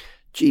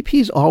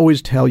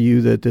always tell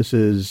you that this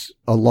is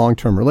a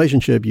long-term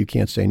relationship. You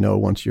can't say no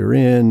once you're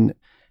in.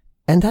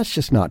 And that's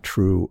just not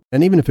true.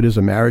 And even if it is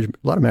a marriage,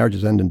 a lot of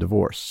marriages end in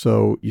divorce.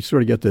 So you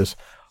sort of get this,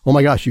 oh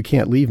my gosh, you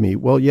can't leave me.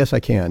 Well, yes, I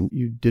can.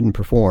 You didn't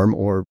perform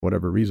or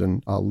whatever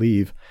reason, I'll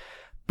leave.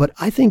 But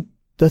I think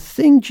the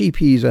thing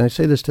GPs, and I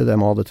say this to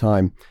them all the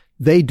time,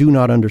 they do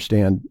not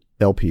understand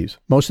LPs.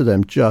 Most of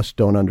them just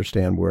don't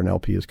understand where an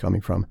LP is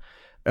coming from.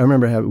 I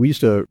remember we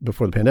used to,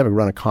 before the pandemic,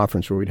 run a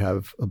conference where we'd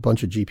have a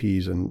bunch of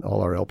GPs and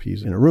all our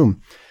LPs in a room.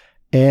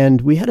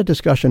 And we had a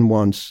discussion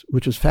once,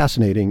 which was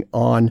fascinating,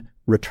 on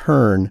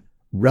return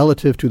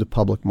relative to the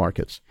public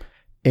markets.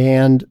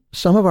 And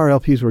some of our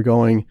LPs were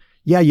going,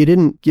 yeah, you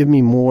didn't give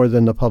me more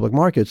than the public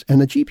markets. And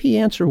the GP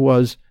answer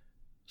was,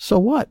 so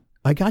what?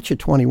 I got you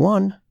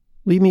 21.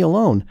 Leave me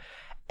alone.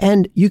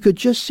 And you could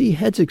just see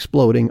heads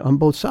exploding on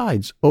both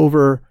sides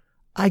over,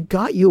 I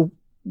got you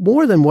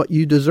more than what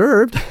you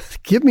deserved.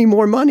 Give me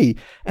more money.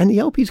 And the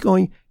LP's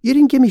going, you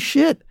didn't give me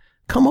shit.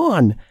 Come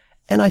on.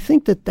 And I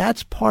think that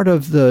that's part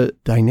of the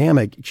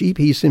dynamic.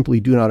 GPs simply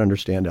do not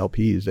understand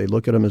LPs. They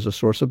look at them as a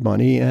source of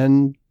money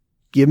and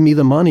give me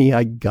the money.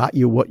 I got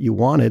you what you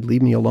wanted.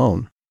 Leave me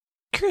alone.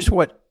 Curious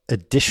what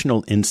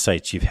additional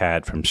insights you've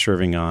had from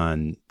serving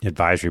on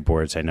advisory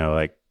boards. I know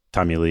like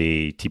Tommy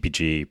Lee,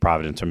 TPG,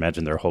 Providence, I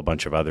imagine there are a whole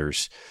bunch of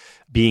others,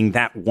 being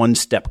that one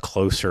step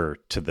closer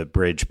to the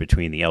bridge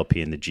between the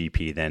LP and the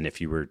GP than if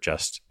you were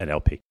just an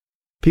LP.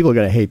 People are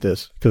going to hate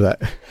this because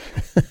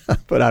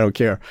but I don't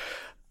care.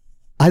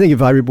 I think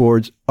advisory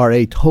boards are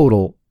a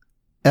total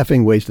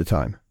effing waste of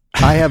time.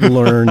 I have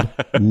learned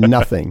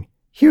nothing.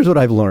 Here's what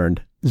I've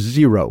learned.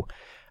 Zero.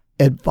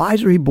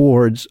 Advisory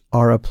boards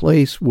are a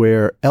place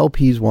where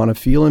LPs want to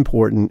feel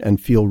important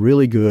and feel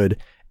really good,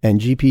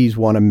 and GPs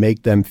want to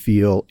make them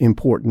feel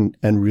important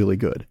and really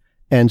good.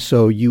 And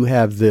so you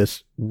have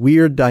this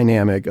weird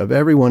dynamic of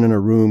everyone in a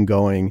room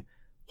going,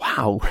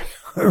 wow,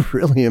 we're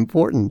really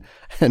important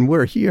and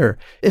we're here.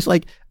 It's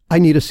like, I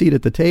need a seat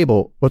at the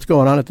table. What's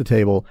going on at the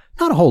table?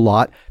 Not a whole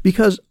lot,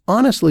 because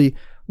honestly,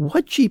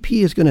 what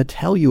GP is going to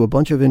tell you a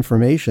bunch of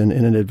information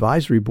in an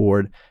advisory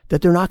board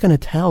that they're not going to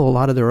tell a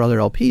lot of their other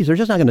LPs? They're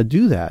just not going to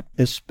do that,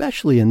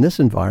 especially in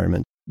this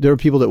environment. There are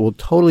people that will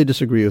totally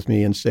disagree with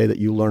me and say that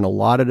you learn a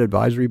lot at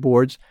advisory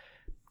boards.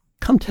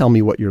 Come tell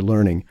me what you're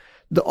learning.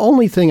 The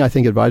only thing I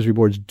think advisory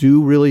boards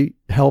do really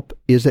help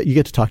is that you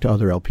get to talk to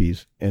other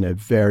LPs in a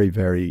very,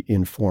 very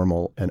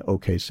informal and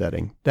okay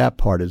setting. That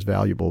part is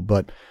valuable.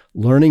 But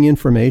learning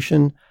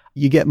information,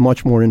 you get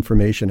much more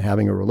information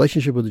having a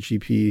relationship with a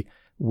GP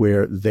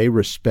where they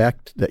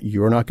respect that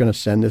you're not going to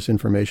send this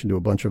information to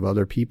a bunch of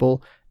other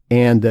people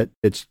and that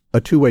it's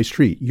a two-way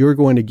street. You're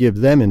going to give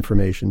them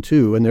information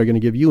too, and they're going to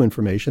give you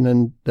information,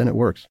 and then it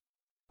works.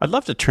 I'd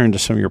love to turn to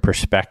some of your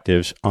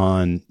perspectives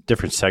on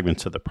different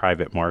segments of the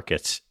private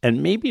markets,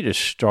 and maybe to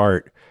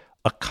start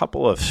a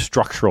couple of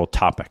structural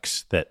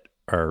topics that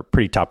are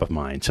pretty top of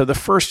mind. So the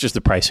first is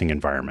the pricing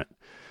environment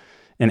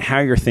and how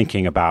you're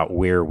thinking about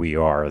where we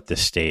are at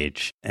this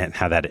stage and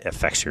how that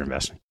affects your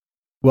investing.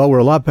 Well, we're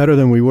a lot better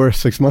than we were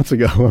 6 months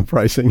ago on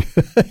pricing.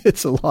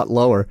 It's a lot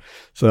lower.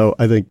 So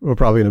I think we're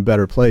probably in a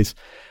better place.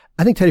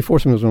 I think Teddy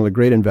Forsman was one of the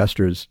great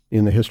investors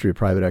in the history of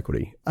private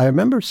equity. I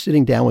remember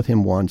sitting down with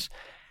him once,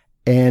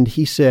 and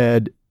he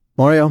said,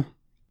 Mario,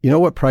 you know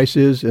what price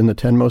is in the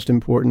 10 most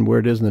important, where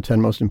it is in the 10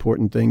 most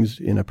important things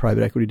in a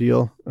private equity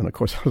deal? And of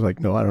course, I was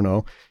like, no, I don't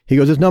know. He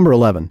goes, it's number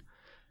 11. I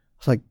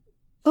was like,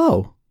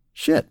 oh,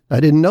 shit, I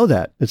didn't know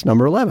that. It's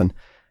number 11.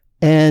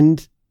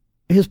 And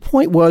his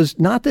point was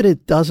not that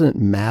it doesn't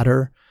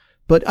matter,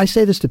 but I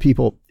say this to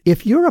people.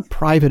 If you're a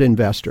private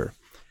investor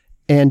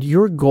and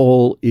your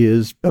goal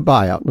is a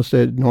buyout, let's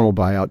say a normal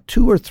buyout,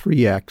 2 or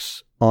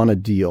 3x on a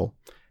deal,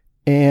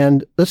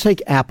 and let's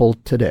take Apple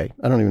today.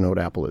 I don't even know what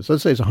Apple is.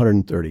 Let's say it's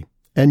 130.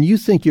 And you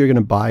think you're going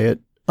to buy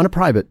it on a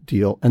private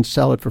deal and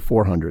sell it for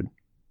 400.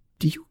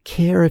 Do you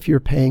care if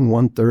you're paying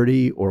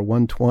 130 or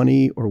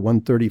 120 or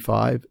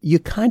 135? You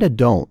kind of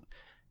don't.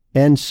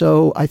 And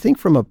so I think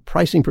from a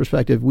pricing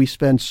perspective, we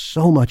spend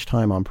so much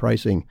time on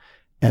pricing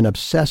and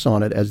obsess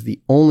on it as the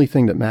only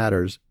thing that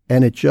matters.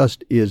 And it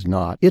just is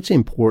not. It's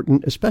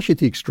important, especially at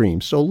the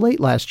extremes. So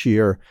late last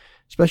year,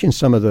 especially in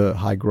some of the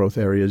high growth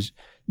areas,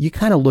 you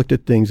kind of looked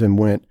at things and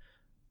went,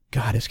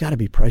 God, it's got to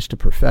be priced to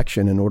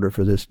perfection in order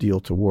for this deal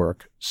to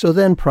work. So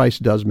then price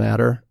does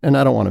matter. And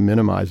I don't want to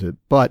minimize it,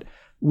 but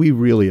we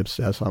really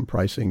obsess on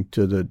pricing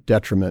to the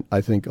detriment, I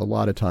think, a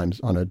lot of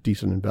times on a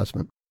decent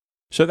investment.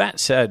 So that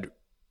said,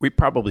 we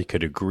probably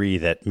could agree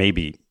that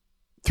maybe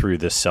through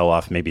this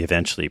sell-off, maybe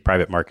eventually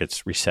private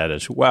markets reset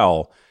as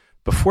well.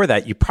 Before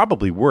that, you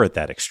probably were at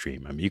that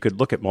extreme. I mean, you could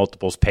look at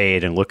multiples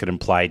paid and look at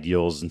implied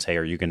yields and say,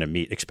 are you going to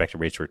meet expected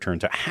rates of return?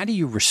 So how do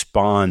you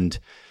respond,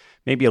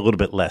 maybe a little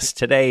bit less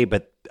today,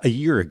 but a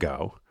year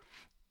ago,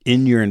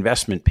 in your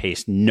investment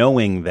pace,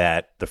 knowing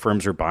that the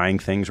firms are buying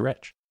things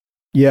rich?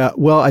 Yeah,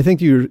 well, I think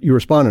you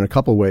respond in a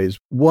couple of ways.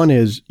 One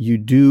is you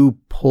do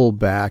pull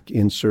back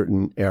in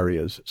certain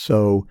areas.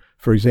 So,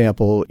 for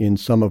example, in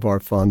some of our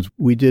funds,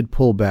 we did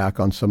pull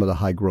back on some of the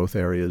high growth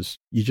areas.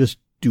 You just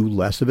do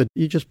less of it.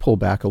 You just pull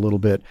back a little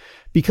bit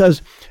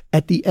because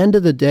at the end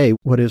of the day,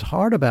 what is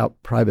hard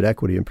about private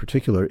equity in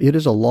particular, it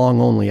is a long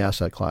only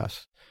asset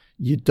class.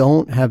 You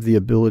don't have the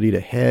ability to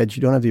hedge.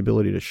 You don't have the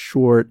ability to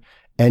short.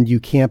 And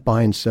you can't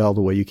buy and sell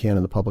the way you can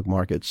in the public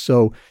markets.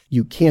 So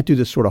you can't do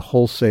this sort of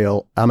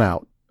wholesale, I'm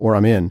out or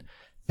I'm in.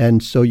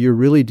 And so you're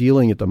really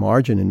dealing at the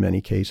margin in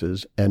many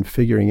cases and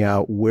figuring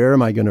out where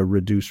am I going to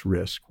reduce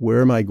risk?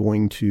 Where am I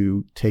going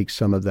to take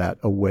some of that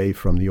away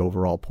from the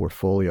overall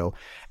portfolio?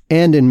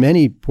 And in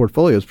many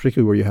portfolios,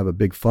 particularly where you have a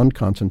big fund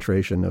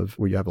concentration of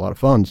where you have a lot of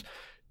funds,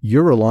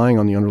 you're relying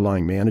on the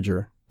underlying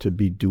manager to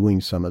be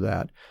doing some of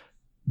that.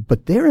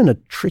 But they're in a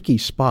tricky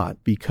spot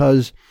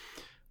because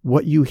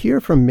what you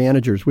hear from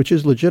managers, which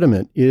is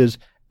legitimate, is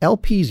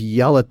LPs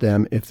yell at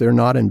them if they're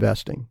not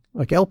investing.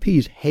 Like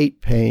LPs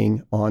hate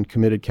paying on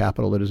committed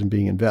capital that isn't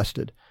being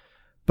invested.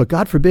 But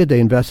God forbid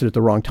they invested at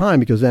the wrong time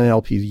because then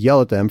LPs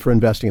yell at them for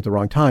investing at the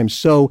wrong time.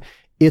 So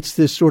it's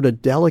this sort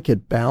of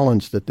delicate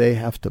balance that they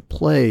have to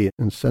play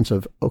in the sense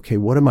of, okay,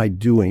 what am I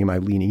doing? Am I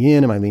leaning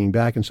in? Am I leaning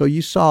back? And so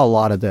you saw a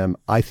lot of them,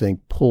 I think,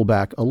 pull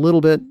back a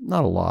little bit,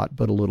 not a lot,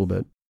 but a little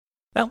bit.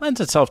 That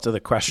lends itself to the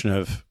question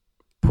of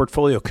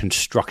portfolio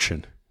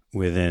construction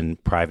within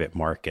private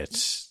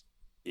markets.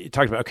 You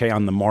talked about, okay,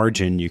 on the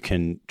margin, you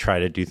can try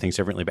to do things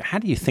differently, but how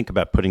do you think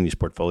about putting these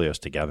portfolios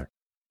together?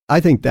 I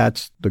think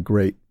that's the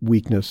great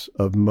weakness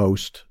of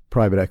most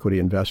private equity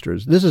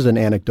investors. This is an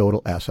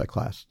anecdotal asset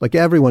class. Like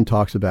everyone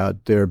talks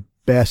about their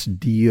best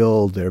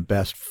deal, their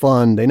best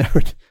fund. They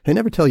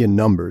never tell you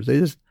numbers. They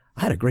just,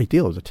 I had a great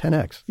deal. It was a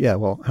 10X. Yeah,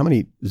 well, how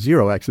many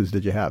 0Xs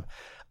did you have?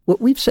 What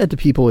we've said to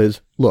people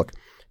is, look,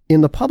 in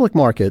the public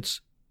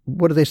markets,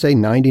 what do they say?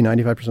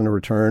 95% of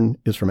return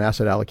is from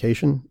asset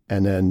allocation,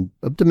 and then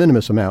a de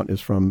minimis amount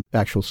is from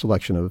actual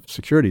selection of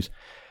securities.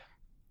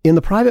 In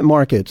the private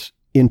markets,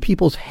 in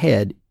people's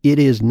head, it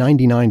is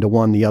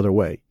 99-1 the other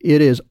way.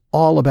 It is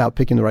all about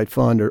picking the right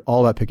fund or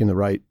all about picking the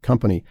right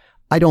company.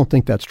 I don't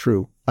think that's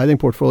true. I think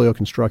portfolio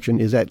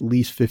construction is at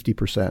least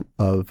 50%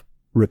 of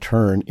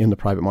return in the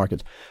private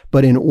markets.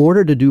 But in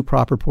order to do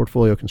proper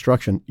portfolio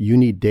construction, you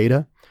need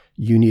data,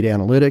 you need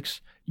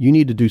analytics, you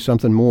need to do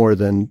something more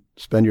than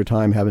spend your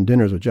time having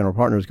dinners with general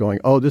partners going,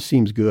 oh, this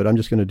seems good, I'm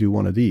just going to do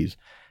one of these.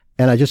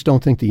 And I just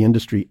don't think the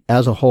industry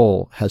as a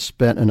whole has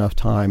spent enough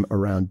time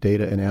around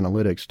data and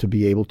analytics to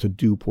be able to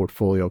do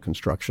portfolio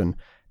construction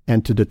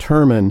and to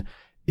determine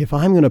if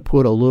I'm going to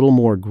put a little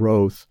more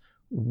growth,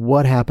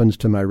 what happens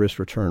to my risk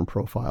return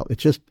profile?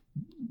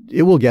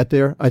 It will get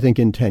there. I think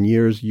in 10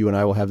 years, you and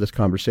I will have this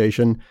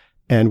conversation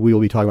and we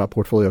will be talking about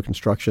portfolio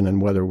construction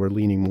and whether we're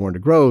leaning more into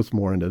growth,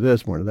 more into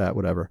this, more into that,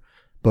 whatever.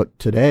 But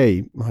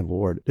today, my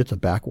Lord, it's a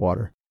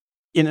backwater.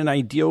 In an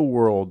ideal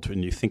world,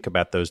 when you think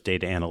about those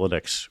data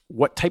analytics,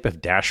 what type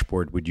of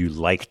dashboard would you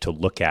like to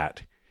look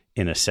at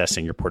in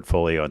assessing your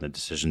portfolio and the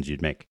decisions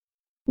you'd make?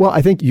 Well,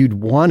 I think you'd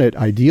want it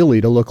ideally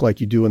to look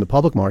like you do in the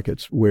public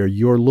markets, where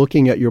you're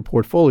looking at your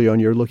portfolio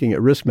and you're looking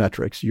at risk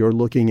metrics. You're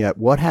looking at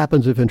what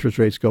happens if interest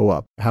rates go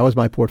up? How is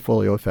my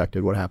portfolio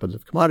affected? What happens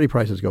if commodity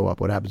prices go up?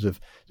 What happens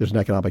if there's an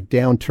economic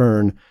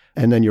downturn?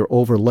 And then you're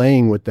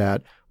overlaying with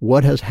that,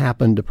 what has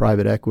happened to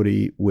private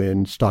equity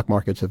when stock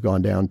markets have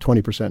gone down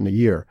 20% in a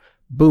year?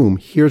 Boom,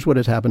 here's what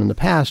has happened in the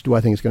past. Do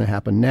I think it's going to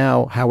happen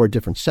now? How are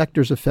different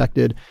sectors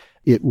affected?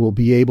 It will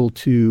be able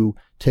to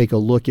take a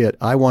look at,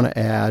 I want to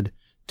add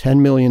 $10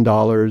 million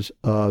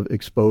of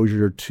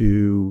exposure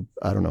to,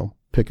 I don't know,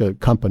 pick a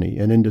company,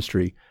 an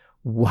industry.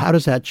 How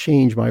does that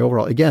change my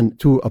overall? Again,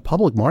 to a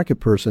public market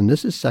person,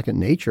 this is second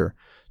nature.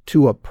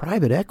 To a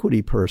private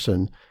equity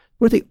person,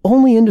 we're the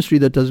only industry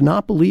that does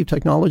not believe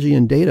technology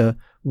and data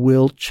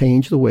will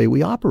change the way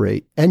we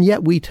operate. And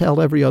yet we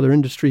tell every other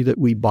industry that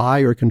we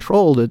buy or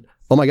control that,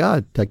 oh my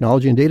God,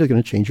 technology and data is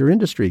going to change your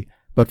industry.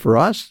 But for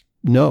us,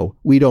 no,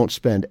 we don't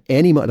spend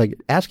any money.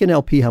 Like, ask an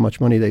LP how much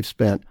money they've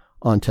spent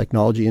on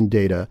technology and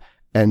data,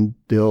 and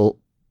they'll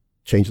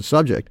change the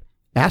subject.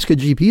 Ask a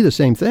GP the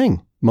same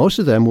thing. Most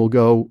of them will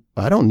go,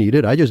 I don't need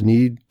it. I just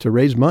need to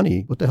raise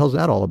money. What the hell's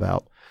that all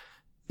about?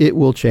 It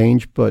will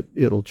change, but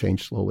it'll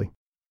change slowly.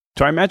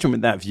 So I imagine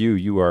with that view,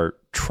 you are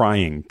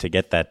trying to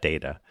get that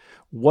data.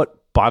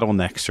 What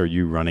bottlenecks are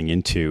you running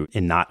into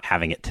in not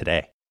having it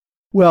today?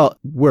 Well,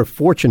 we're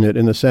fortunate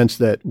in the sense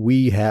that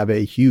we have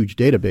a huge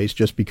database,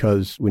 just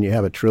because when you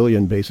have $1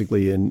 trillion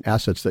basically in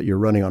assets that you're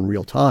running on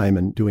real time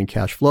and doing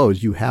cash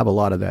flows, you have a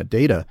lot of that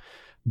data.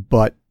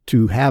 But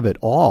to have it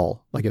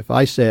all, like if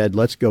I said,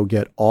 let's go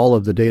get all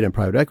of the data in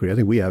private equity, I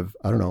think we have,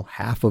 I don't know,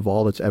 half of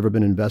all that's ever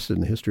been invested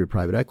in the history of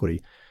private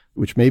equity,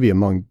 which may be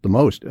among the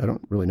most. I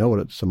don't really know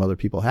what some other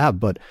people have,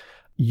 but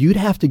you'd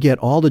have to get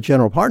all the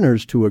general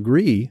partners to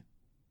agree,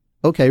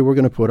 okay, we're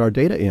going to put our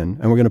data in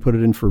and we're going to put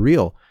it in for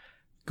real.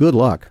 Good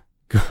luck.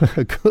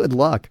 Good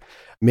luck.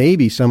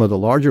 Maybe some of the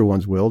larger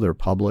ones will. They're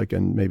public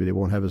and maybe they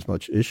won't have as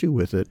much issue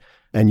with it.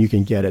 And you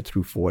can get it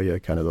through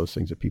FOIA, kind of those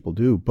things that people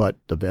do. But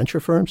the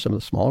venture firms, some of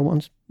the smaller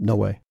ones, no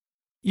way.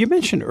 You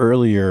mentioned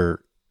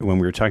earlier when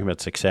we were talking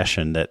about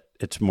succession that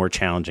it's more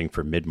challenging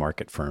for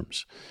mid-market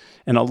firms.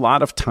 And a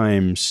lot of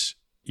times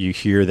you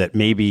hear that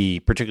maybe,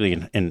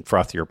 particularly in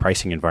frothier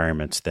pricing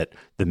environments, that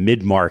the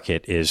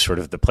mid-market is sort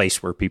of the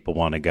place where people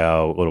want to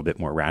go, a little bit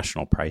more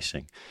rational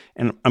pricing.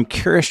 And I'm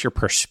curious your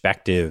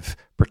perspective,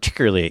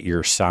 particularly at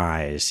your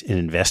size, in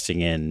investing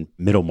in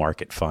middle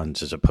market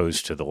funds as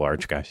opposed to the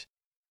large guys.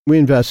 We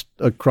invest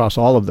across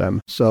all of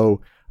them.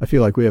 So I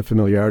feel like we have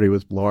familiarity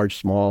with large,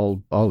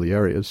 small, all the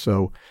areas.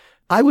 So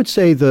I would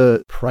say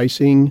the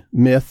pricing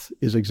myth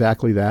is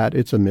exactly that.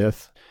 It's a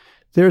myth.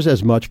 There's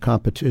as much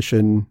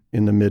competition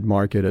in the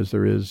mid-market as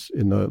there is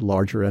in the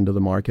larger end of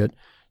the market.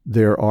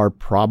 There are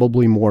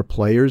probably more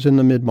players in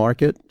the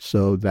mid-market,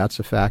 so that's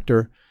a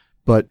factor.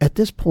 But at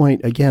this point,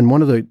 again,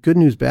 one of the good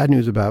news, bad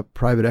news about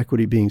private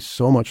equity being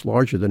so much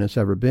larger than it's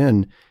ever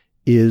been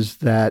is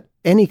that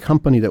any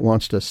company that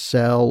wants to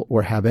sell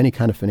or have any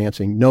kind of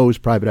financing knows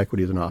private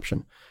equity is an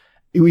option.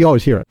 We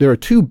always hear it. There are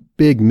two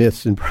big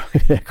myths in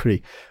private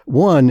equity.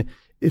 One,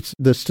 it's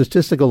the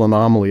statistical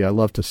anomaly I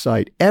love to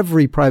cite.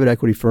 Every private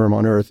equity firm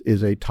on earth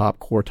is a top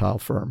quartile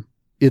firm.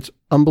 It's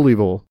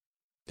unbelievable.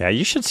 Yeah,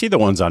 you should see the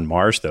ones on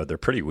Mars, though. They're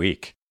pretty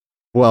weak.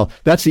 Well,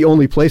 that's the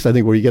only place, I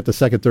think, where you get the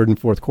second, third, and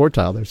fourth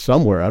quartile. They're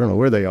somewhere. I don't know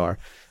where they are.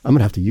 I'm going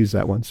to have to use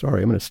that one.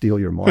 Sorry, I'm going to steal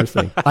your Mars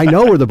thing. I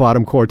know where the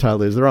bottom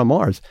quartile is. They're on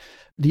Mars.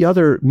 The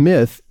other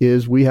myth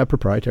is we have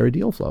proprietary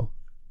deal flow.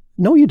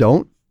 No, you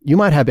don't. You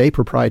might have a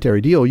proprietary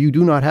deal. You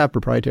do not have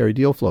proprietary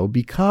deal flow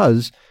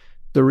because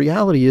the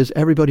reality is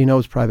everybody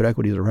knows private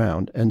equity is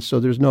around. And so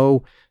there's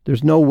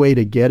no way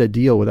to get a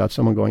deal without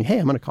someone going, hey,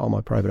 I'm going to call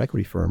my private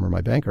equity firm or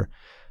my banker.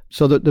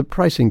 So the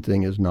pricing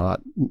thing is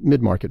not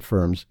mid-market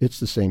firms. It's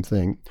the same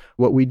thing.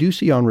 What we do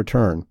see on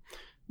return,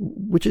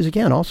 which is,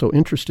 again, also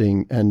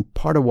interesting and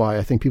part of why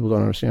I think people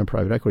don't understand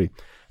private equity.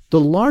 The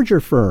larger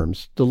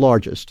firms, the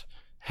largest,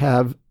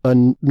 have a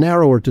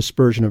narrower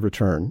dispersion of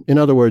return. In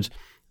other words,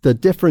 the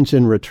difference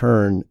in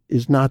return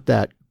is not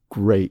that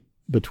great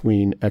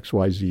between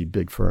XYZ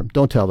big firm.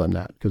 Don't tell them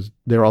that because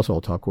they're also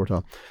a top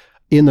quartile.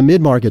 In the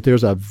mid-market,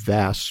 there's a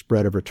vast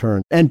spread of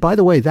return. And by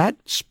the way, that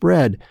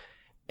spread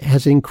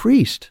has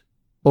increased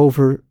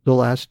over the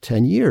last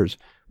 10 years,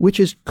 which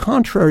is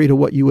contrary to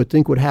what you would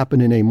think would happen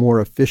in a more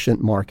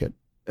efficient market.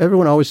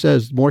 Everyone always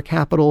says more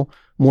capital,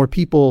 more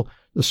people,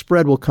 the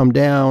spread will come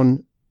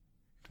down.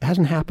 It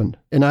hasn't happened.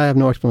 And I have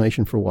no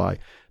explanation for why.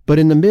 But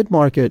in the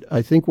mid-market,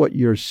 I think what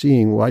you're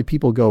seeing, why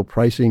people go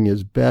pricing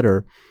is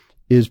better,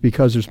 is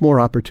because there's more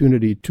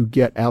opportunity to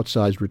get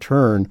outsized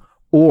return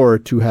or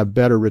to have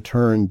better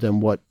return than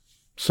what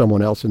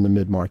someone else in the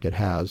mid-market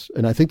has.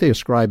 And I think they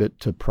ascribe it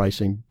to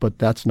pricing, but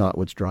that's not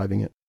what's driving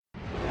it.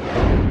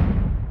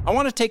 I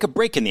want to take a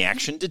break in the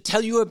action to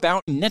tell you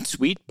about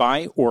NetSuite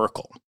by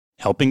Oracle,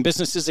 helping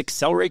businesses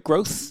accelerate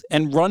growth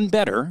and run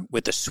better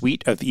with a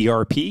suite of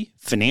ERP,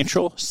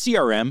 financial,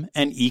 CRM,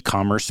 and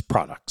e-commerce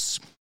products.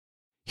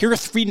 Here are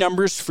 3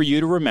 numbers for you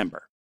to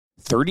remember: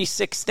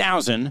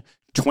 36,000,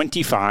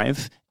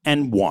 25,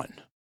 and 1.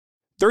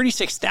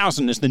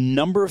 36,000 is the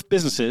number of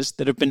businesses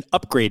that have been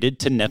upgraded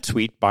to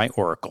NetSuite by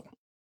Oracle.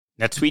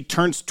 NetSuite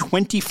turns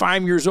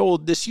 25 years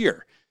old this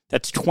year.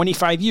 That's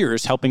 25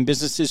 years helping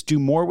businesses do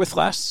more with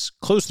less,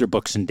 close their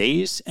books in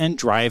days, and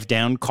drive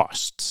down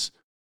costs.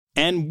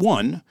 And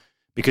one,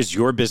 because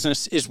your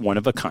business is one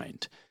of a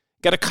kind.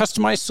 Get a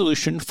customized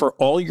solution for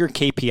all your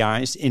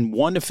KPIs in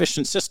one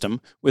efficient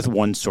system with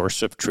one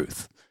source of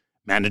truth.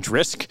 Manage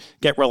risk,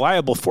 get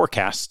reliable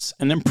forecasts,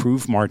 and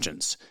improve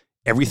margins.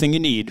 Everything you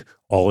need,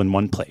 all in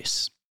one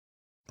place.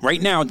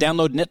 Right now,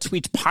 download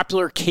NetSuite's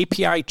popular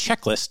KPI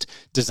checklist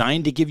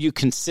designed to give you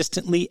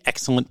consistently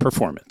excellent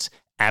performance,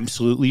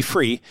 absolutely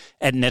free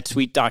at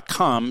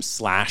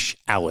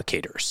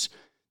netsuite.com/allocators.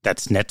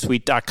 That's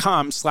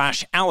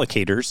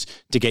netsuite.com/allocators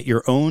to get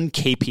your own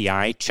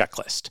KPI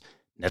checklist.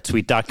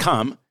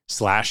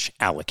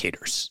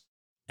 netsuite.com/allocators.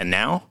 And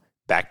now,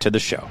 back to the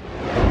show.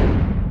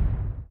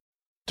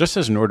 Just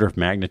as an order of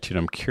magnitude,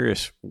 I'm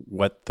curious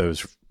what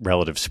those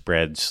relative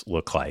spreads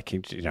look like,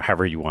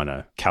 however you want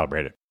to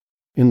calibrate it.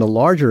 In the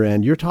larger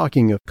end, you're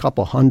talking a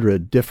couple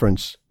hundred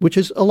difference, which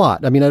is a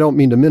lot. I mean, I don't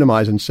mean to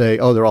minimize and say,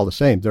 oh, they're all the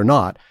same. They're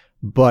not.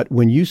 But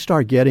when you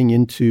start getting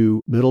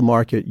into middle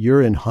market,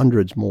 you're in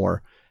hundreds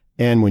more.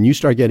 And when you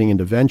start getting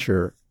into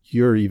venture,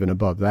 you're even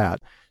above that.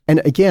 And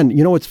again,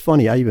 you know what's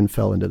funny? I even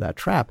fell into that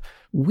trap.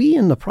 We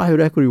in the private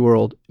equity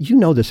world, you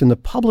know this, in the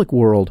public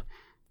world,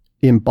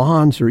 in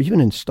bonds or even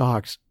in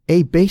stocks,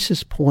 a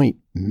basis point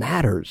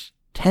matters.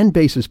 10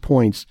 basis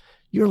points,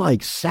 you're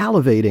like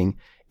salivating.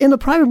 In the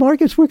private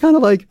markets, we're kind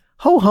of like,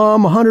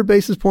 ho-hum, 100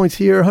 basis points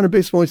here, 100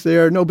 basis points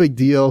there, no big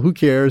deal, who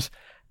cares?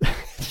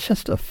 It's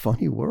just a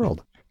funny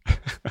world.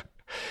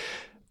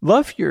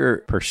 Love your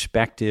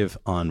perspective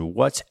on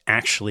what's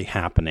actually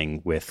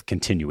happening with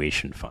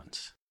continuation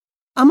funds.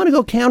 I'm going to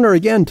go counter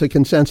again to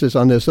consensus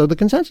on this. So the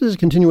consensus is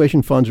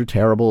continuation funds are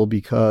terrible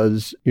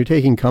because you're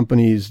taking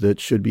companies that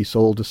should be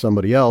sold to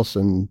somebody else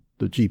and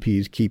the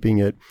GP's keeping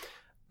it.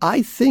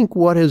 I think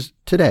what is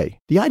today,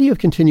 the idea of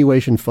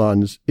continuation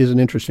funds is an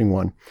interesting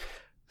one.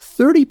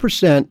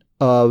 30%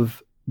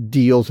 of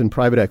deals in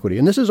private equity,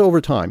 and this is over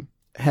time,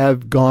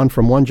 have gone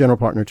from one general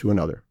partner to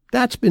another.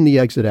 That's been the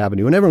exit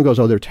avenue. And everyone goes,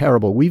 oh, they're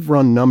terrible. We've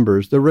run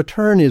numbers. The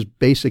return is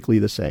basically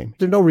the same.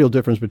 There's no real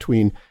difference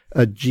between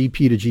a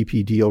GP to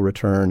GP deal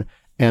return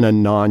and a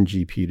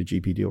non-GP to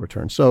GP deal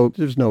return. So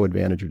there's no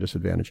advantage or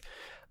disadvantage.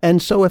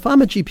 And so if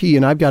I'm a GP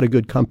and I've got a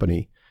good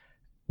company,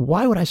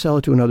 why would I sell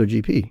it to another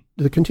GP?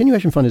 The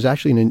continuation fund is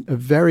actually a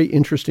very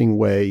interesting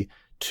way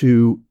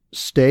to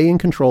stay in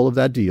control of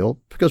that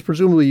deal, because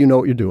presumably you know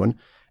what you're doing,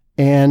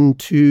 and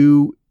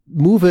to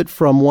move it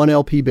from one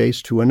LP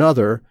base to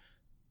another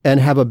and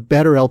have a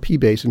better LP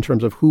base in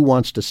terms of who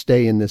wants to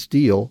stay in this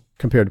deal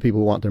compared to people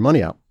who want their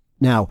money out.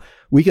 Now,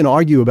 we can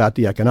argue about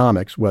the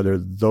economics, whether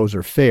those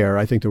are fair.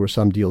 I think there were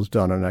some deals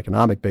done on an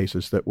economic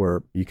basis that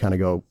were, you kind of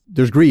go,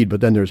 there's greed,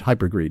 but then there's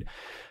hyper greed.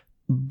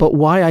 But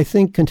why I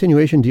think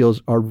continuation deals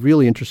are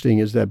really interesting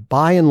is that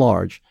by and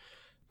large,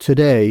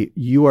 today,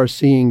 you are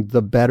seeing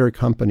the better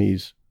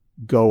companies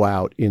go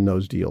out in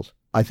those deals.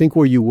 I think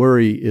where you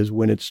worry is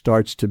when it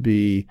starts to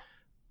be,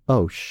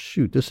 oh,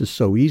 shoot, this is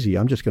so easy.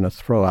 I'm just going to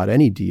throw out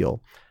any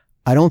deal.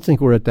 I don't think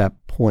we're at that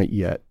point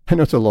yet. I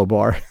know it's a low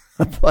bar,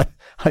 but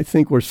I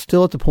think we're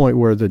still at the point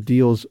where the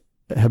deals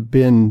have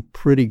been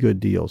pretty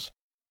good deals.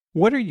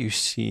 What are you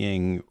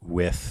seeing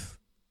with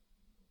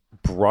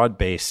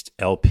broad-based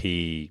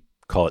LP,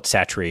 call it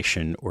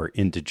saturation or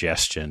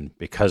indigestion,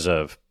 because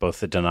of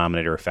both the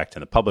denominator effect in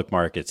the public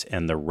markets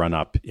and the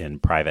run-up in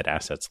private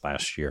assets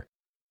last year?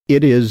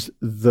 It is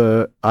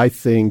I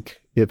think,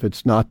 if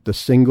it's not the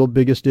single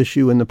biggest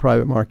issue in the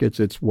private markets,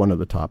 it's one of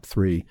the top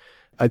three.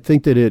 I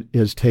think that it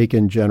has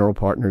taken general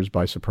partners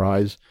by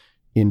surprise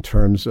in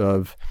terms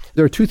of,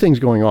 there are two things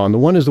going on. The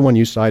one is the one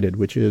you cited,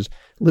 which is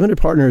limited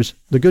partners.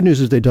 The good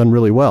news is they've done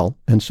really well.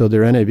 And so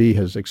their NAV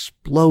has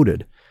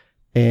exploded.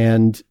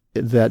 And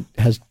that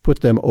has put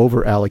them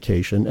over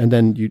allocation. And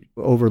then you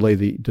overlay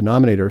the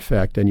denominator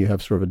effect and you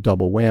have sort of a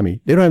double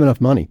whammy. They don't have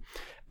enough money.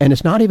 And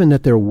it's not even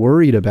that they're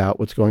worried about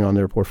what's going on in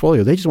their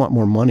portfolio. They just want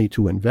more money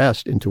to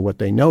invest into what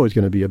they know is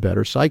going to be a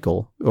better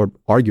cycle, or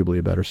arguably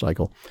a better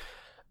cycle.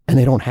 And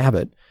they don't have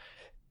it.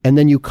 And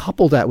then you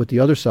couple that with the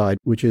other side,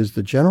 which is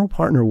the general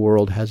partner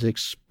world has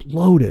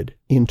exploded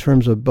in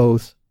terms of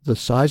both the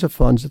size of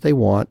funds that they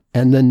want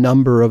and the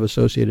number of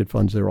associated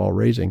funds they're all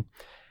raising.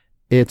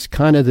 It's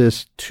kind of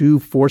this two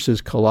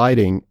forces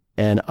colliding,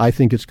 and I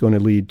think it's going to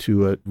lead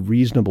to a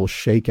reasonable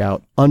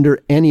shakeout under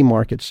any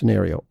market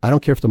scenario. I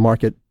don't care if the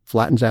market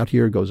flattens out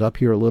here, goes up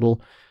here a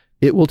little.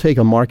 It will take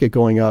a market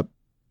going up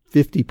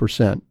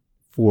 50%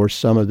 for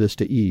some of this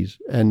to ease,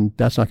 and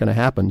that's not going to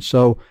happen.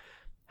 So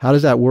how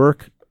does that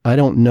work? I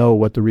don't know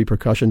what the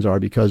repercussions are,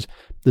 because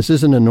this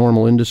isn't a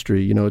normal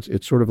industry. You know,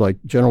 it's sort of like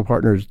general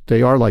partners.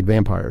 They are like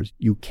vampires.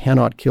 You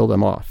cannot kill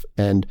them off.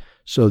 And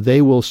so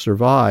they will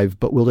survive,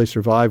 but will they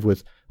survive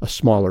with a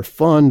smaller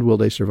fund? Will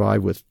they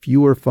survive with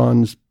fewer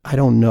funds? I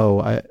don't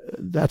know.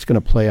 That's going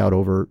to play out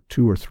over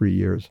 2 or 3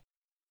 years.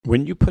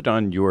 When you put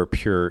on your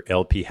pure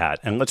LP hat,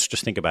 and let's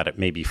just think about it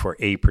maybe for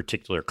a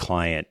particular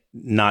client,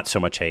 not so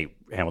much, hey,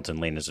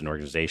 Hamilton Lane as an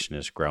organization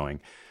is growing.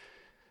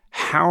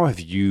 How have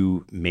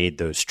you made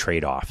those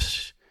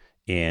trade-offs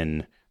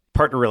in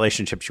partner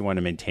relationships you want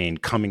to maintain,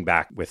 coming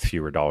back with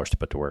fewer dollars to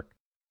put to work?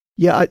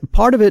 Yeah,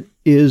 part of it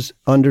is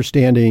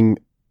understanding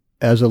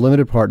as a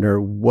limited partner,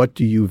 what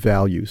do you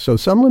value? So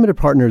some limited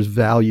partners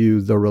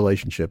value the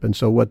relationship. And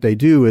so what they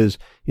do is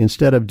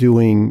instead of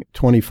doing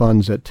 20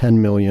 funds at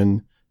 10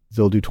 million,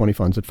 they'll do 20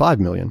 funds at 5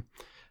 million.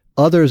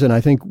 Others, and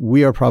I think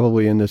we are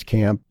probably in this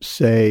camp,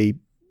 say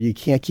you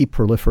can't keep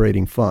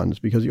proliferating funds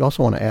because you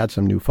also want to add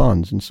some new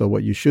funds. And so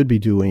what you should be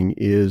doing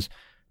is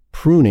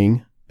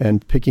pruning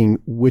and picking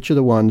which are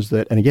the ones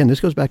that, and again, this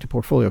goes back to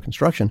portfolio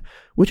construction,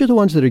 which are the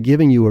ones that are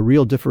giving you a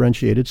real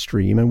differentiated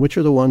stream and which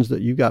are the ones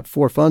that you've got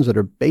 4 funds that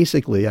are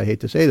basically, I hate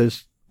to say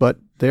this, but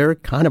they're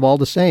kind of all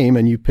the same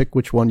and you pick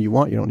which one you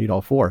want. You don't need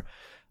all 4.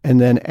 And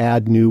then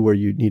add new where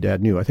you need to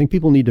add new. I think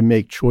people need to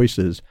make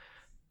choices.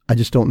 I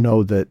just don't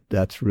know that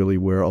that's really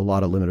where a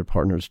lot of limited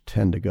partners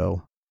tend to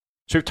go.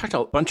 So we've talked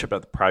a bunch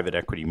about the private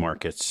equity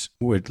markets.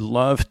 Would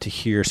love to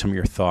hear some of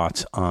your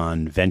thoughts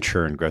on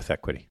venture and growth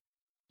equity.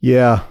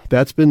 Yeah,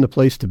 that's been the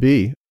place to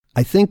be.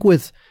 I think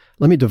let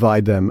me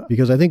divide them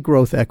because I think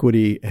growth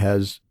equity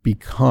has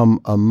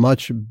become a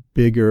much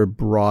bigger,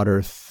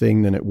 broader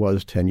thing than it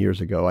was 10 years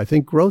ago. I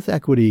think growth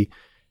equity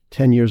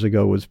 10 years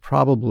ago was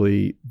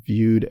probably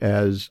viewed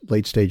as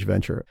late stage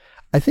venture.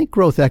 I think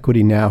growth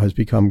equity now has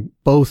become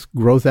both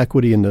growth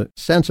equity in the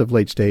sense of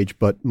late stage,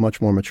 but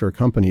much more mature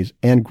companies,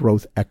 and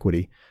growth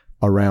equity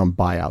around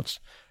buyouts.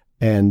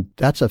 And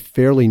that's a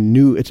fairly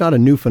new, it's not a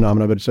new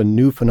phenomenon, but it's a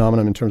new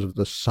phenomenon in terms of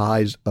the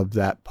size of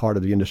that part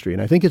of the industry.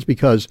 And I think it's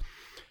because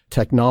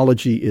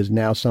technology is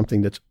now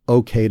something that's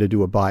okay to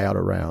do a buyout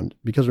around.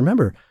 Because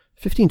remember,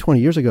 15, 20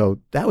 years ago,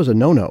 that was a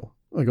no-no.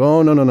 Like,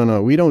 oh,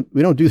 no, we don't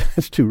do that.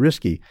 It's too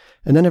risky.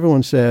 And then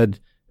everyone said,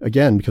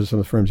 again, because of some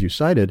of the firms you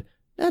cited,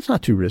 that's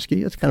not too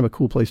risky. It's kind of a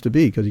cool place to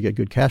be because you get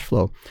good cash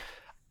flow.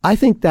 I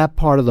think that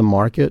part of the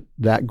market,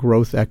 that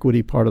growth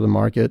equity part of the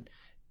market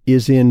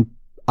is in,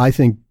 I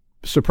think,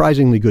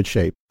 surprisingly good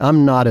shape.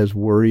 I'm not as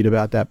worried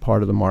about that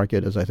part of the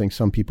market as I think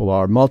some people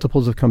are.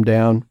 Multiples have come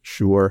down,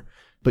 sure,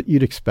 but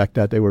you'd expect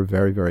that. They were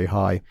very, very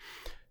high.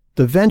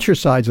 The venture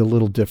side's a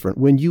little different.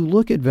 When you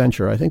look at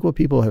venture, I think what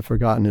people have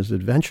forgotten is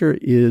that venture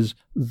is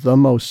the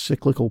most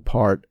cyclical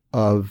part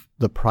of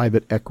the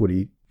private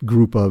equity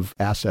group of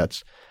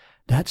assets.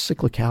 That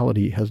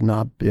cyclicality has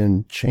not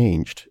been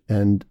changed.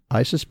 And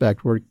I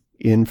suspect we're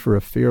in for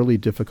a fairly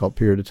difficult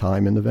period of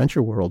time in the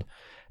venture world.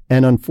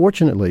 And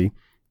unfortunately,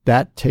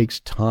 that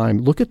takes time.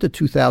 Look at the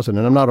 2000,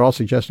 and I'm not at all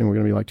suggesting we're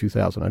going to be like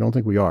 2000. I don't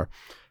think we are.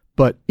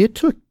 But it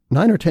took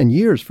 9 or 10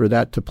 years for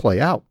that to play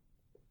out.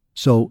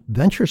 So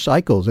venture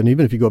cycles, and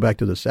even if you go back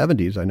to the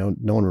 70s, I know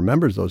no one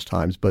remembers those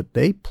times, but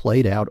they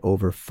played out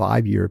over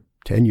 5-year,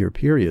 10-year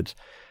periods.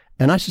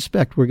 And I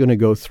suspect we're going to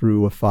go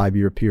through a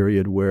 5-year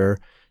period where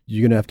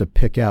you're going to have to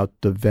pick out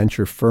the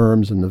venture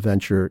firms and the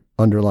venture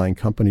underlying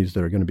companies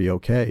that are going to be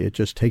okay. It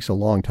just takes a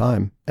long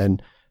time.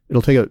 And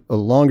it'll take a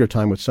longer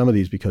time with some of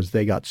these because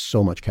they got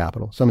so much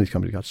capital. Some of these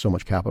companies got so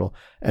much capital.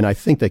 And I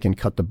think they can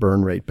cut the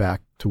burn rate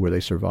back to where they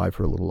survive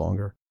for a little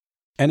longer.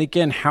 And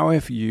again, how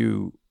have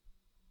you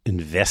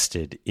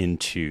invested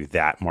into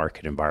that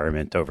market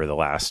environment over the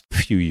last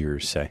few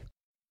years, say?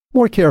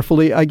 More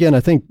carefully. Again, I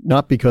think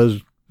not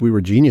because we were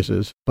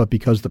geniuses, but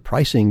because the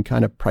pricing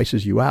kind of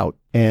prices you out.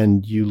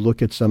 And you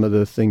look at some of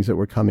the things that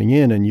were coming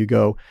in and you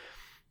go,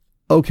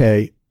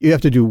 okay, you have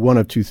to do one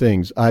of two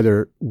things.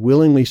 Either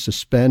willingly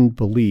suspend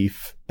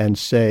belief and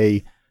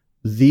say,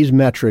 these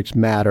metrics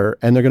matter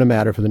and they're going to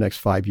matter for the next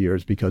 5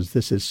 years because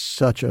this is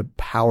such a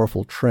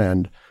powerful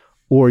trend.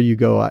 Or you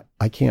go,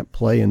 I can't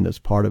play in this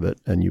part of it,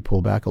 and you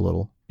pull back a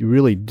little. You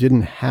really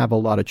didn't have a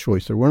lot of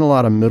choice. There weren't a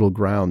lot of middle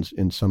grounds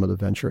in some of the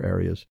venture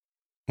areas.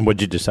 What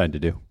did you decide to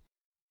do?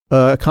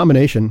 A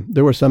combination.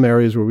 There were some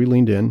areas where we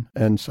leaned in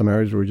and some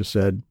areas where we just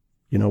said,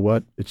 you know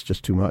what, it's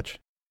just too much.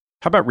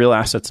 How about real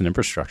assets and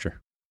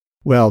infrastructure?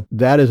 Well,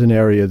 that is an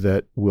area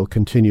that will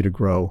continue to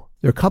grow.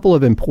 There are a couple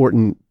of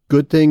important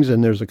good things,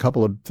 and there's a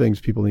couple of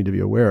things people need to be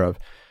aware of.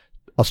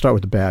 I'll start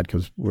with the bad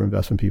because we're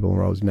investment people and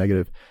we're always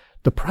negative.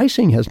 The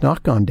pricing has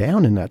not gone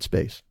down in that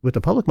space. With the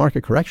public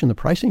market correction, the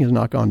pricing has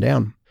not gone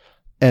down.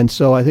 And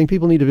so I think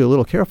people need to be a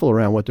little careful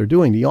around what they're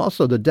doing.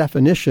 Also, the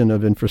definition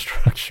of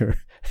infrastructure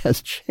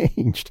has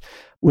changed.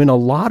 When a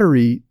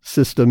lottery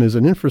system is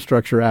an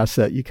infrastructure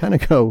asset, you kind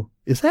of go,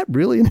 is that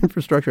really an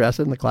infrastructure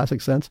asset in the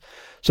classic sense?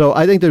 So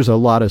I think there's a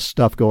lot of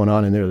stuff going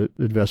on in there that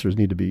investors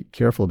need to be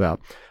careful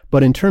about.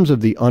 But in terms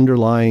of the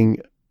underlying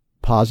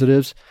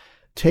positives,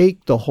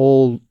 take the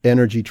whole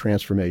energy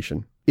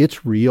transformation.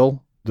 It's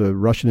real. The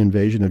Russian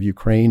invasion of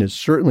Ukraine is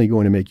certainly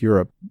going to make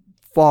Europe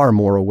far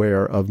more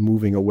aware of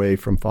moving away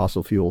from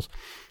fossil fuels.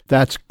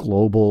 That's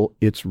global,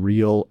 it's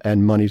real,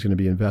 and money's going to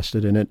be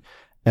invested in it.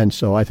 And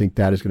so I think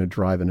that is going to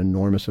drive an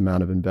enormous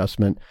amount of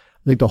investment.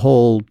 I think the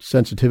whole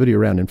sensitivity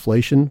around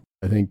inflation,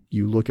 I think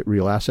you look at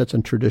real assets,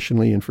 and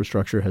traditionally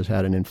infrastructure has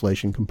had an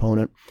inflation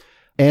component.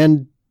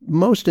 And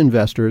most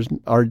investors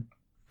are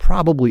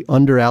probably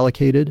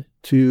underallocated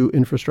to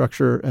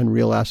infrastructure and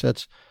real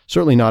assets.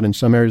 Certainly not in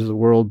some areas of the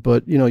world,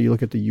 but you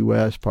look at the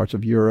US, parts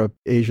of Europe,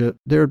 Asia,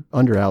 they're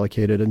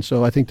underallocated. And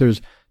so I think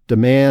there's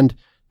demand,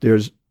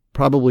 there's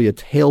probably a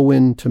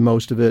tailwind to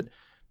most of it.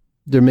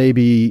 There may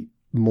be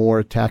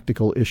more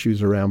tactical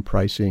issues around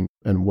pricing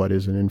and what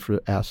is an infra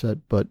asset,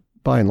 but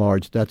by and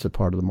large, that's a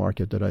part of the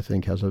market that I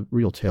think has a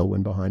real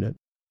tailwind behind it.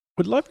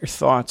 Would love your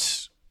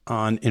thoughts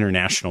on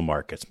international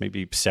markets,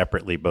 maybe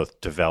separately, both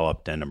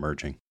developed and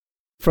emerging.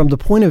 From the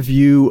point of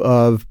view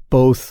of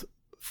both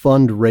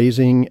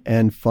fundraising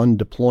and fund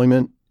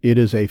deployment, it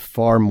is a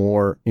far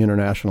more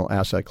international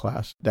asset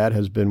class. That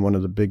has been one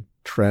of the big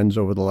trends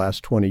over the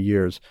last 20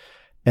 years.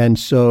 And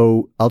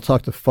so I'll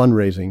talk to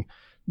fundraising.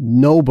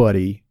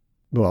 Nobody,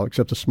 well,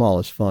 except the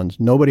smallest funds,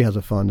 nobody has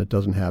a fund that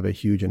doesn't have a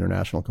huge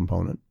international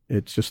component.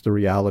 It's just the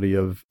reality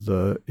of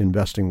the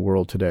investing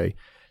world today.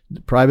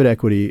 Private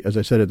equity, as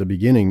I said at the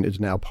beginning, is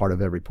now part of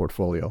every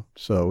portfolio.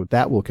 So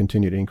that will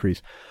continue to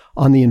increase.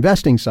 On the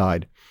investing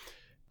side,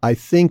 I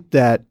think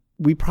that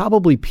we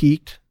probably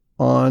peaked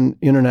on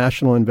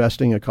international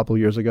investing a couple of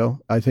years ago.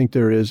 I think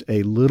there is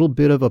a little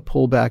bit of a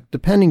pullback,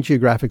 depending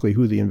geographically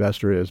who the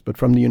investor is. But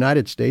from the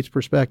United States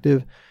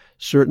perspective,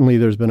 certainly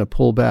there's been a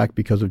pullback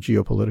because of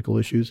geopolitical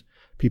issues.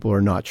 People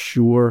are not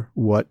sure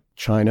what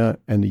China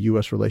and the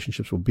U.S.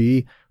 relationships will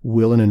be.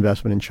 Will an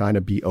investment in China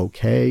be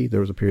okay? There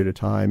was a period of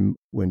time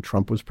when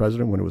Trump was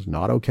president when it was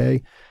not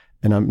okay.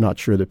 And I'm not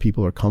sure that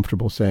people are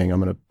comfortable saying,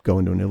 I'm going to go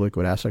into an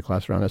illiquid asset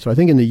class around that. So I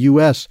think in the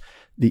U.S.,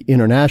 the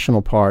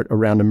international part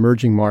around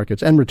emerging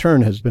markets and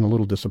return has been a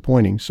little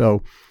disappointing.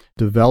 So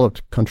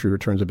developed country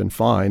returns have been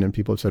fine, and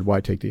people have said, why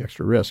take the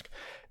extra risk?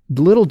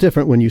 A little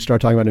different when you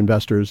start talking about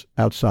investors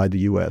outside the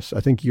U.S.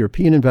 I think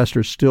European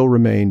investors still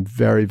remain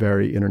very,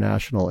 very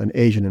international, and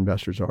Asian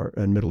investors are,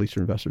 and Middle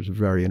Eastern investors are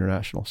very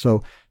international.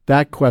 So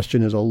that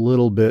question is a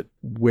little bit,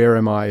 where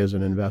am I as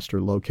an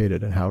investor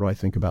located, and how do I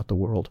think about the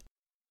world?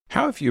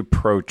 How have you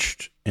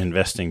approached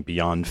investing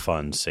beyond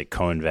funds, say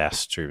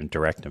co-invest or even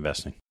direct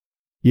investing?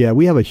 Yeah,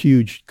 we have a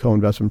huge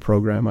co-investment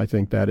program. I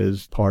think that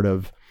is part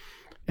of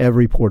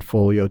every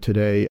portfolio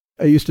today.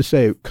 I used to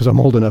say, because I'm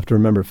old enough to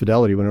remember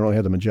Fidelity when it only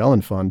had the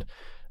Magellan Fund,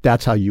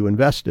 that's how you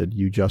invested.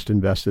 You just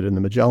invested in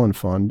the Magellan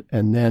Fund.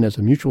 And then as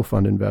a mutual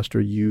fund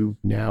investor, you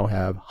now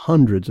have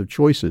hundreds of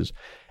choices.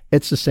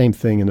 It's the same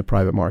thing in the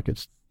private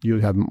markets. You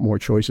have more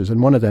choices.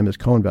 And one of them is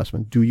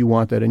co-investment. Do you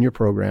want that in your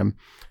program?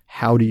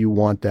 How do you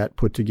want that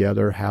put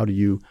together? How do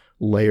you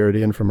layer it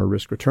in from a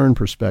risk-return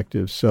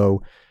perspective?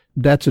 So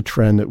that's a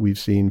trend that we've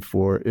seen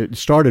it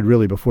started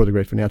really before the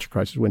great financial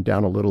crisis, went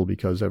down a little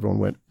because everyone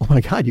went, oh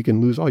my God, you can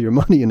lose all your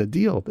money in a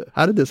deal.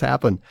 How did this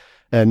happen?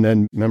 And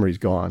then memory's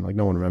gone. Like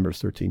no one remembers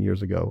 13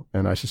 years ago.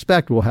 And I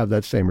suspect we'll have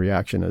that same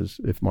reaction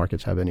as if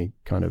markets have any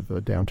kind of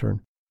a downturn.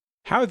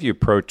 How have you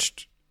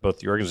approached both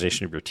the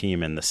organization of your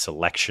team and the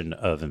selection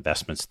of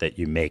investments that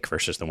you make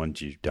versus the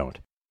ones you don't?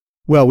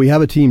 Well, we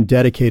have a team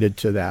dedicated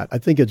to that. I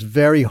think it's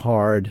very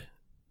hard.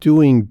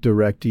 Doing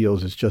direct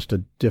deals is just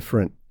a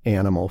different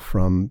animal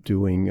from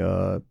doing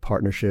a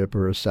partnership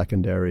or a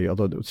secondary,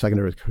 although the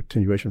secondary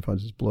continuation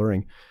funds is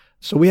blurring.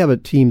 So we have a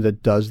team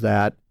that does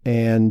that.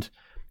 And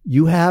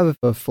you have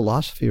a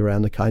philosophy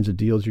around the kinds of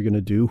deals you're going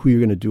to do, who you're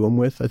going to do them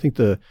with. I think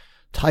the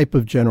type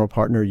of general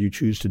partner you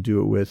choose to do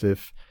it with,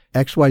 if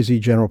XYZ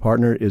general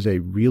partner is a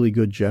really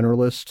good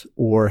generalist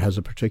or has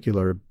a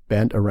particular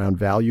bent around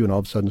value and all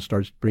of a sudden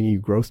starts bringing you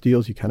growth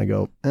deals, you kind of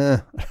go,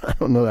 I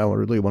don't know that I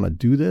really want to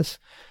do this.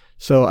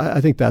 So I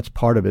think that's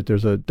part of it.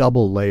 There's a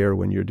double layer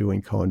when you're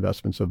doing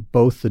co-investments of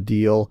both the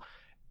deal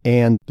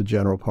and the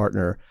general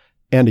partner.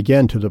 And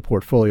again, to the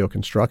portfolio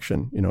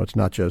construction, it's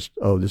not just,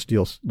 oh, this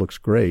deal looks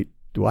great.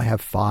 Do I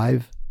have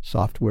 5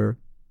 software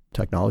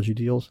technology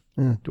deals?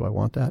 Do I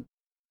want that?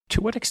 To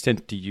what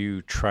extent do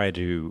you try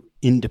to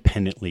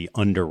independently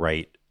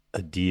underwrite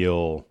a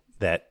deal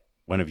that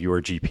one of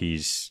your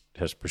GPs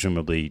has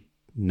presumably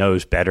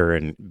knows better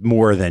and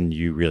more than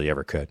you really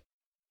ever could?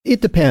 It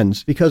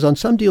depends, because on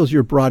some deals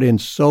you're brought in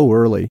so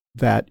early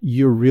that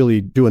you're really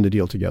doing the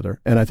deal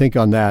together. And I think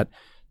on that,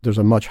 there's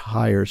a much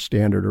higher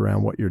standard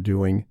around what you're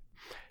doing.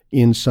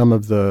 In some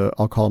of the,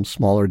 I'll call them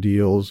smaller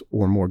deals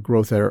or more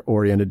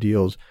growth-oriented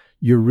deals,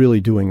 you're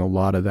really doing a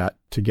lot of that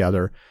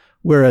together.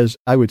 Whereas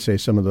I would say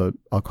some of the,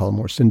 I'll call them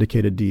more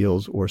syndicated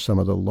deals or some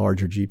of the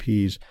larger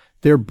GPs,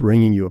 they're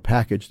bringing you a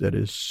package that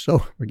is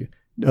so,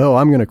 no,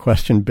 I'm going to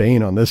question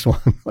Bain on this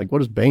one. Like, what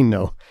does Bain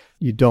know?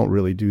 You don't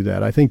really do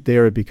that. I think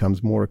there it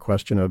becomes more a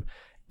question of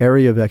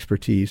area of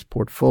expertise,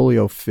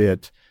 portfolio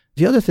fit.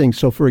 The other thing,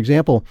 so for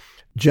example,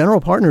 general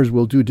partners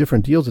will do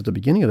different deals at the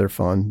beginning of their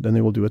fund than they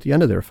will do at the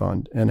end of their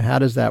fund. And how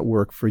does that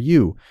work for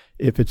you?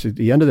 If it's at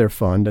the end of their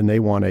fund and they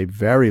want a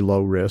very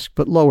low risk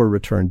but lower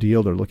return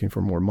deal, they're looking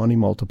for more money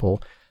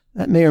multiple,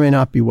 that may or may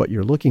not be what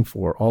you're looking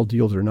for. All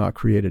deals are not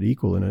created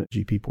equal in a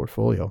GP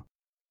portfolio.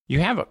 You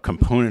have a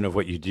component of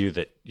what you do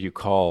that you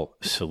call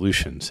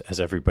solutions, as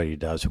everybody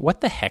does.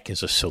 What the heck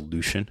is a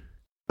solution?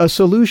 A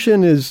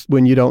solution is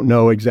when you don't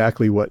know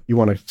exactly what you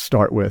want to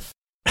start with.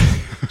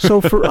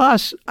 So for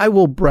us, I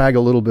will brag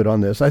a little bit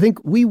on this. I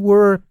think we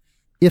were,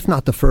 if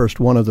not the first,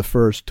 one of the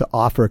first to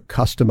offer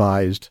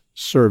customized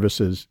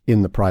services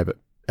in the private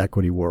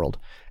equity world.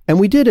 And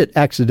we did it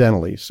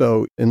accidentally.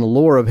 So in the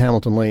lore of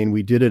Hamilton Lane,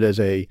 we did it as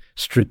a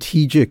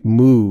strategic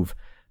move.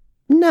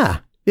 Nah,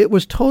 it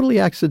was totally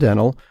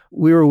accidental.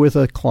 We were with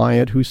a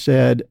client who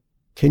said,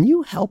 can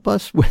you help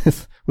us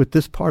with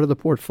this part of the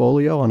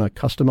portfolio on a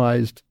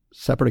customized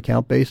separate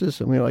account basis?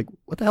 And we were like,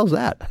 what the hell's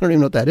that? I don't even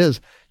know what that is.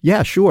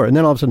 Yeah, sure. And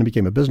then all of a sudden it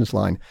became a business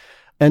line.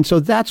 And so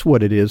that's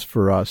what it is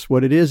for us.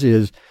 What it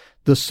is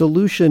the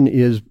solution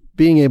is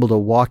being able to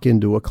walk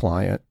into a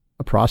client,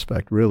 a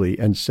prospect really,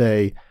 and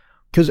say,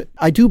 because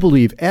I do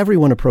believe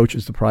everyone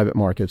approaches the private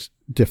markets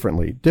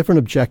differently, different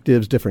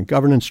objectives, different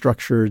governance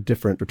structure,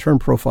 different return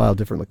profile,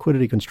 different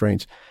liquidity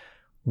constraints.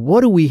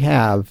 What do we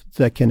have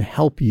that can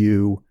help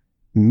you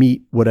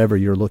meet whatever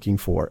you're looking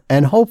for?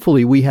 And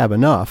hopefully we have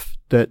enough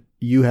that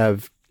you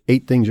have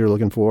 8 things you're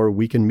looking for.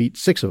 We can meet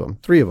 6 of them,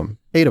 3 of them,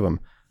 8 of them.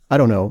 I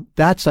don't know.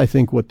 That's, I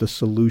think, what the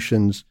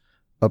solutions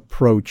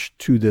approach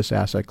to this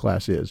asset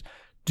class is.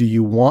 Do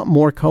you want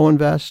more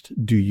co-invest?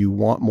 Do you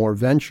want more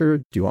venture?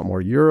 Do you want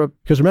more Europe?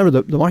 Because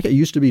remember, the market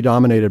used to be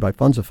dominated by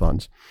funds of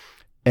funds.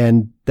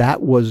 And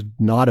that was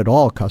not at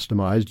all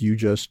customized. You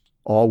just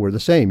all were the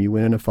same. You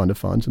went in a fund of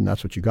funds and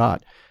that's what you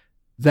got.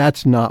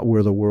 That's not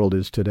where the world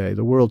is today.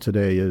 The world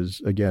today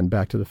is, again,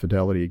 back to the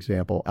Fidelity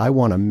example. I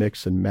want to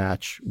mix and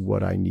match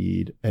what I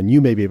need. And you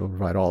may be able to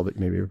provide all of it.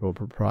 You may be able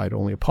to provide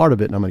only a part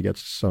of it. And I'm going to get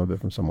some of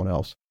it from someone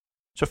else.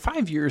 So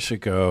 5 years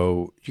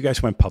ago, you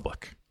guys went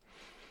public.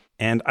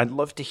 And I'd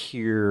love to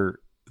hear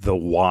the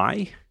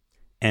why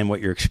and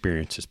what your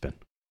experience has been.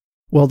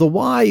 Well, the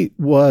why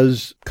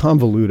was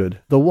convoluted.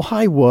 The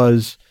why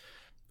was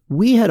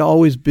we had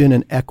always been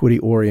an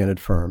equity-oriented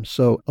firm.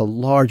 So a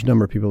large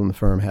number of people in the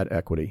firm had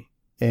equity.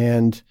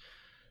 And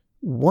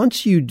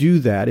once you do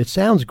that, it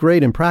sounds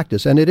great in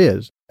practice, and it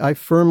is. I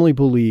firmly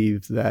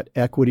believe that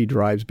equity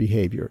drives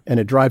behavior, and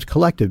it drives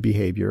collective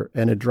behavior,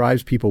 and it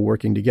drives people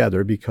working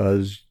together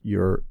because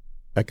your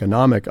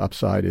economic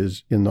upside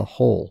is in the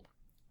whole,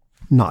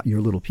 not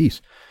your little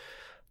piece.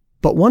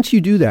 But once you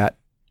do that,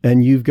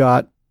 and you've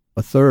got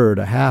a third,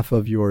 a half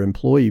of your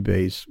employee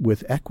base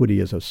with equity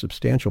as a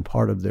substantial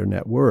part of their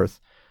net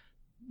worth,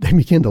 they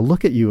begin to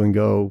look at you and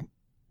go,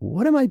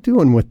 what am I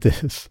doing with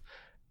this?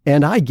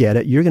 And I get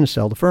it. You're going to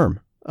sell the firm.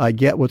 I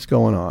get what's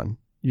going on.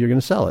 You're going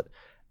to sell it.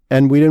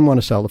 And we didn't want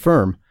to sell the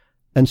firm.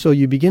 And so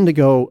you begin to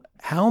go,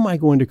 how am I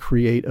going to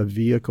create a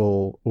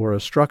vehicle or a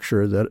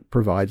structure that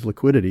provides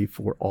liquidity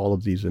for all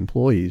of these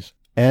employees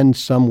and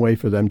some way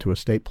for them to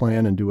estate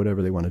plan and do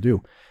whatever they want to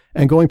do?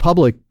 And going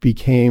public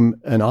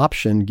became an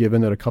option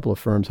given that a couple of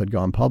firms had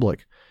gone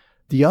public.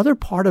 The other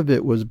part of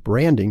it was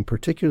branding,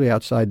 particularly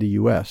outside the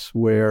US,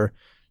 where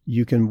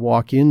you can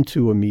walk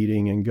into a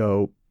meeting and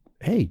go,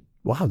 hey,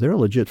 wow, they're a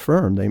legit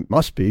firm. They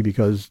must be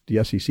because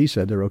the SEC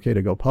said they're okay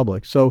to go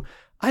public. So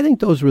I think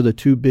those were the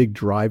 2 big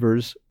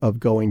drivers of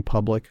going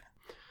public.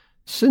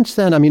 Since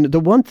then, I mean,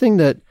 the one thing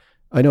that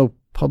I know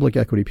public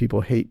equity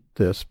people hate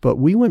this, but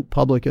we went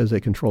public as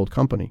a controlled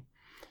company.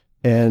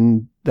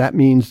 And that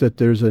means that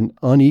there's an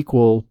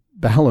unequal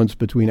balance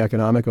between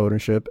economic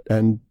ownership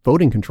and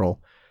voting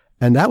control.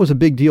 And that was a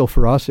big deal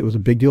for us. It was a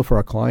big deal for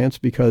our clients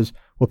because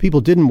what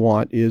people didn't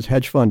want is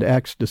hedge fund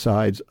X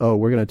decides, oh,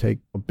 we're going to take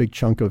a big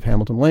chunk of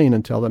Hamilton Lane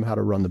and tell them how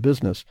to run the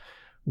business.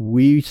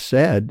 We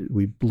said,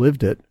 we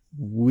lived it.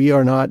 We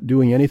are not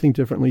doing anything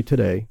differently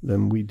today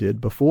than we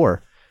did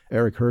before.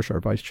 Eric Hirsch, our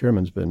vice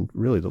chairman, has been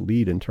really the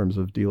lead in terms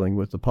of dealing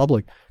with the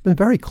public. Been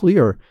very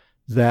clear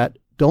that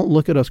don't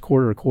look at us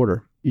quarter to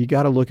quarter. You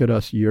got to look at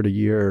us year to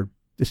year.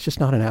 It's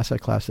just not an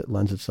asset class that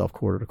lends itself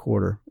quarter to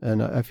quarter.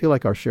 And I feel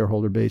like our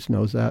shareholder base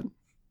knows that.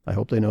 I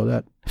hope they know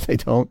that. If they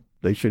don't,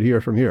 they should hear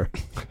from here.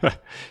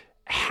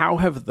 How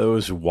have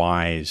those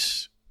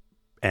whys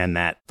and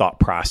that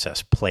thought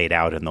process played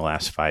out in the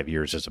last 5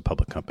 years as a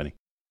public company?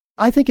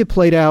 I think it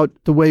played out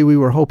the way we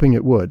were hoping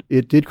it would.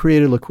 It did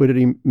create a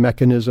liquidity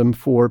mechanism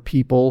for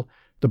people.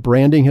 The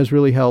branding has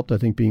really helped. I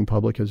think being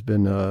public has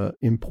been an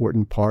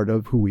important part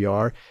of who we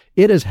are.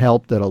 It has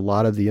helped that a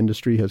lot of the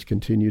industry has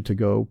continued to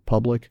go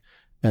public.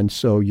 And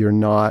so you're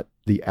not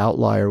the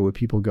outlier where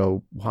people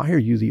go, why are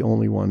you the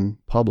only one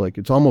public?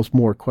 It's almost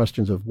more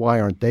questions of why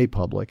aren't they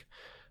public?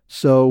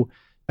 So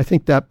I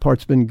think that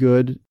part's been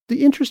good.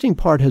 The interesting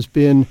part has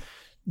been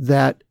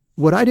that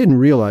what I didn't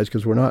realize,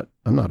 because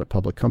I'm not a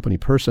public company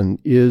person,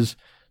 is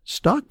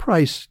stock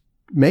price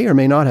may or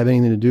may not have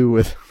anything to do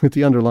with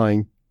the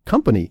underlying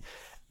company,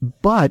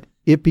 but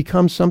it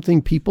becomes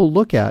something people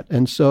look at.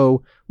 And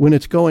so when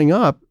it's going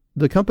up,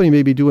 the company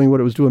may be doing what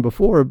it was doing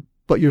before,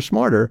 but you're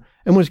smarter.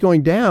 And when it's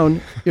going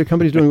down, your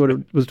company's doing what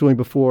it was doing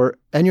before,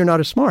 and you're not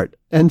as smart.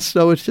 And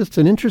so it's just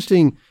an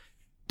interesting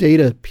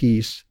data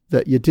piece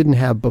that you didn't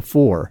have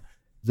before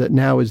that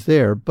now is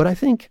there. But I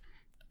think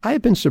I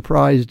have been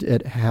surprised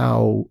at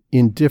how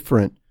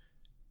indifferent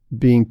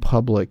being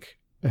public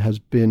has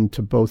been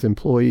to both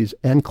employees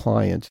and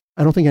clients.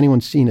 I don't think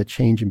anyone's seen a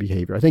change in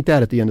behavior. I think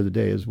that at the end of the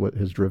day is what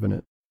has driven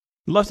it.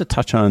 I'd love to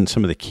touch on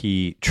some of the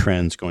key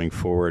trends going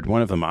forward.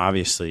 One of them,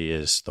 obviously,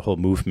 is the whole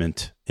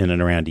movement in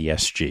and around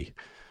ESG.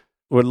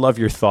 Would love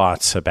your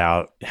thoughts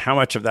about how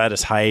much of that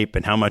is hype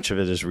and how much of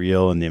it is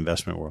real in the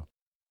investment world.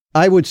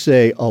 I would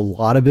say a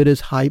lot of it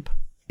is hype.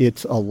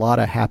 It's a lot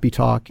of happy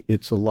talk.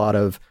 It's a lot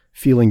of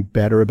feeling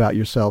better about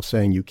yourself,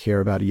 saying you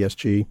care about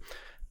ESG.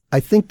 I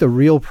think the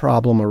real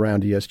problem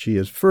around ESG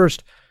is,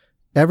 first,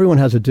 everyone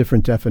has a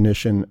different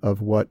definition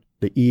of what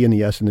the E and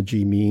the S and the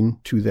G mean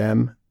to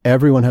them.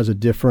 Everyone has a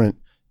different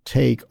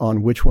take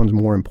on which one's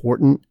more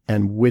important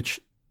and which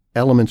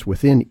elements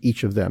within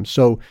each of them.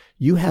 So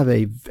you have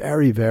a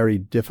very, very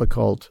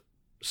difficult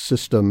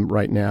system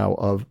right now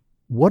of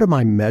what am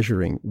I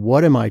measuring?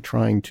 What am I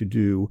trying to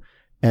do?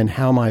 And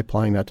how am I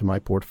applying that to my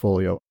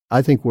portfolio?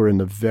 I think we're in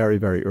the very,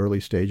 very early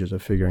stages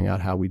of figuring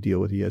out how we deal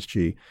with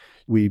ESG.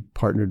 We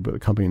partnered with a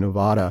company in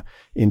Nevada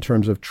in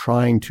terms of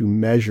trying to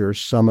measure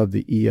some of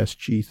the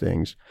ESG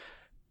things.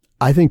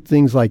 I think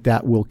things like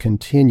that will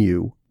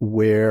continue,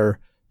 where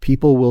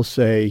people will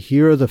say,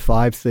 here are the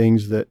 5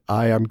 things that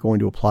I am going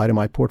to apply to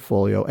my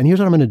portfolio, and here's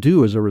what I'm going to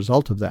do as a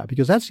result of that.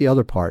 Because that's the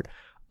other part.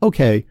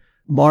 Okay,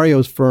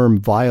 Mario's firm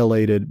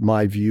violated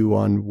my view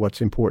on what's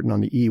important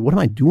on the E. What am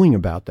I doing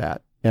about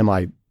that? Am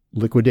I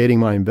liquidating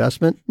my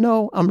investment?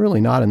 No, I'm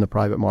really not in the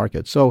private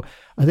market. So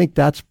I think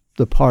that's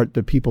the part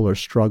that people are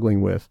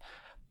struggling with.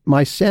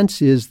 My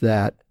sense is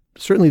that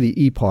certainly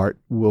the E part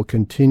will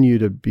continue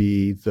to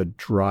be the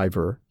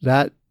driver.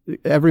 That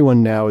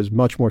everyone now is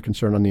much more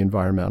concerned on the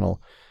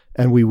environmental,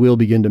 and we will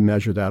begin to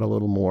measure that a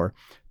little more.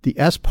 The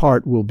S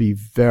part will be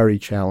very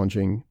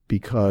challenging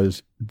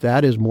because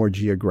that is more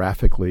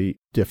geographically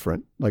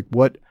different. Like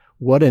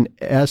what an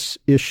S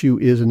issue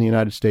is in the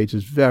United States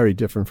is very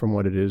different from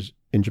what it is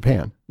in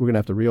Japan. We're going to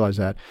have to realize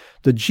that.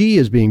 The G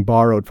is being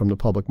borrowed from the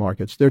public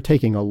markets. They're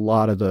taking a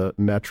lot of the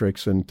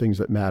metrics and things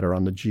that matter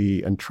on the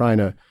G and trying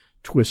to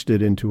twist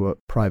it into a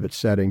private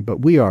setting.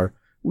 But we are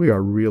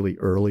really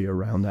early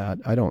around that.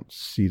 I don't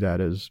see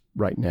that as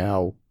right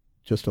now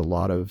just a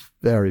lot of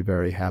very,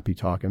 very happy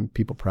talk and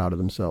people proud of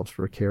themselves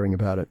for caring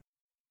about it.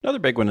 Another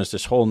big one is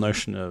this whole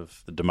notion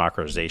of the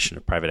democratization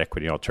of private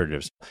equity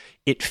alternatives.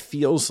 It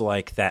feels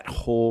like that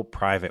whole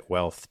private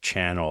wealth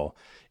channel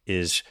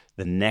is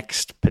the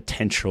next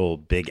potential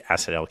big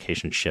asset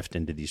allocation shift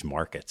into these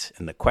markets.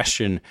 And the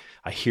question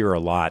I hear a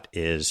lot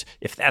is,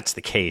 if that's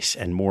the case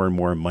and more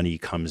money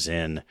comes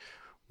in,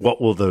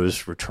 what will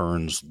those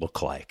returns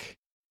look like?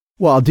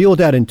 Well, I'll deal with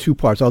that in 2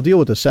 parts. I'll deal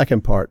with the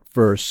second part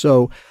first.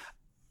 So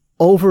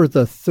over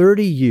the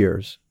 30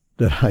 years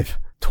that I've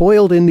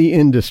toiled in the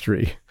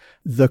industry,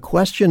 the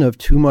question of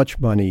too much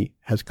money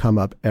has come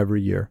up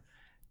every year.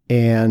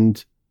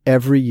 And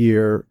every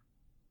year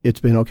it's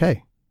been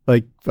okay.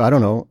 Like, I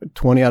don't know,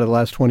 20 out of the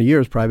last 20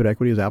 years, private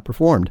equity has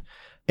outperformed.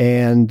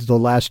 And the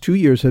last 2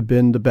 years have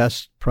been the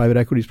best private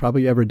equity's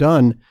probably ever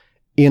done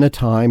in a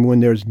time when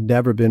there's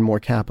never been more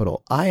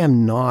capital. I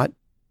am not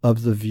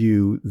of the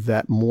view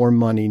that more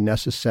money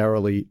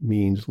necessarily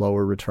means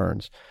lower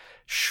returns.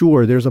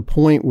 Sure, there's a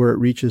point where it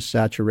reaches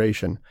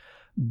saturation,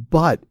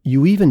 but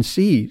you even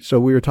see, so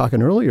we were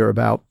talking earlier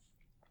about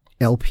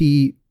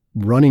LP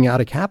running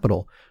out of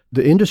capital.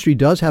 The industry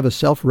does have a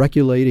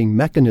self-regulating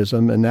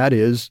mechanism, and that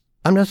is,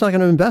 I'm just not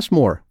going to invest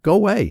more. Go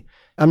away.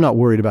 I'm not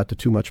worried about the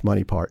too much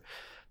money part.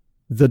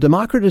 The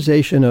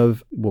democratization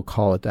of, we'll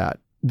call it that,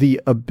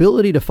 the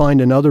ability to find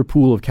another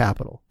pool of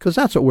capital, because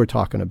that's what we're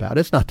talking about.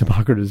 It's not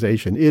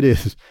democratization. It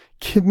is,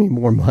 give me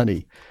more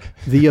money.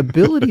 The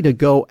ability to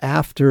go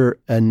after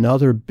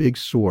another big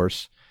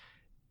source,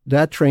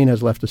 that train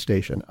has left the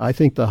station. I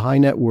think the high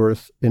net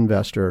worth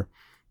investor,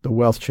 the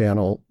wealth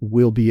channel,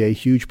 will be a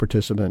huge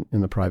participant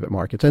in the private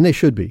markets, and they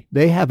should be.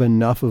 They have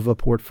enough of a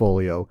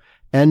portfolio,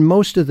 and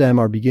most of them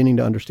are beginning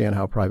to understand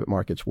how private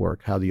markets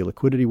work, how the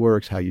illiquidity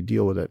works, how you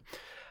deal with it.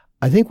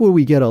 I think where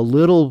we get a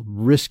little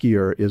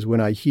riskier is when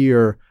I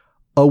hear,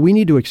 oh, we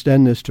need to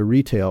extend this to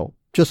retail,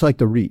 just like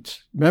the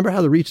REITs. Remember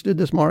how the REITs did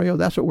this, Mario?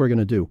 That's what we're going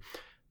to do.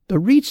 The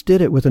REITs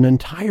did it with an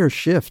entire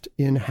shift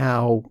in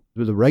how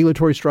the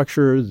regulatory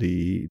structure,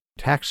 the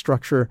tax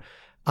structure.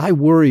 I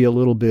worry a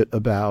little bit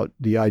about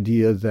the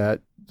idea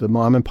that the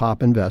mom and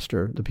pop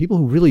investor, the people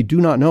who really do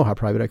not know how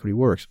private equity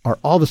works, are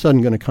all of a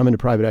sudden going to come into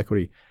private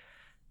equity.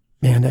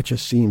 Man, that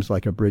just seems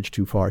like a bridge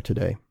too far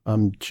today.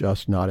 I'm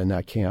just not in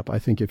that camp. I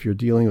think if you're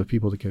dealing with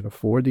people that can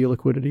afford the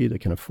illiquidity, that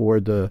can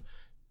afford the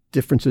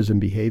differences in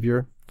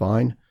behavior,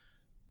 fine.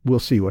 We'll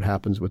see what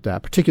happens with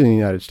that, particularly in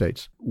the United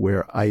States,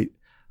 where I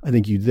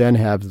think you then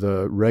have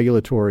the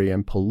regulatory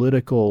and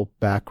political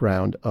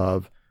background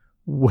of,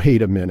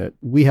 wait a minute,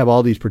 we have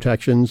all these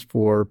protections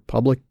for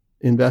public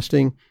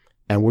investing,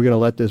 and we're going to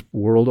let this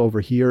world over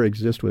here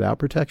exist without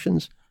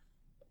protections?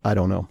 I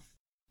don't know.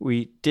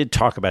 We did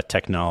talk about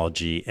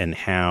technology and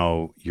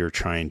how you're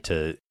trying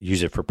to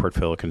use it for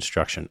portfolio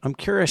construction. I'm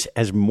curious,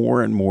 as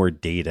more and more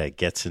data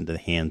gets into the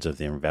hands of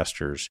the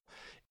investors,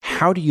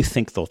 how do you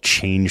think they'll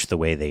change the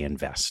way they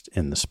invest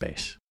in the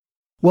space?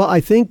 Well,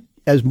 I think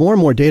as more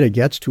and more data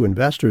gets to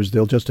investors,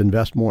 they'll just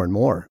invest more and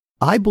more.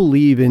 I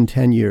believe in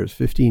 10 years,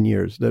 15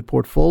 years, that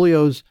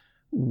portfolios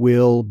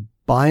will,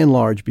 by and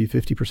large, be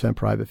 50%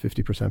 private,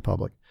 50%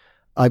 public.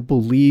 I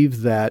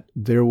believe that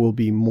there will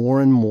be more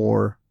and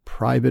more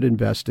private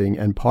investing,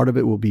 and part of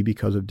it will be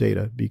because of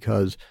data,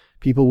 because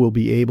people will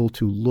be able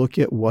to look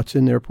at what's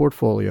in their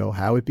portfolio,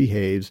 how it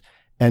behaves,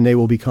 and they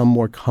will become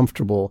more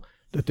comfortable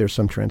that there's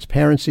some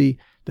transparency,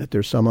 that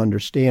there's some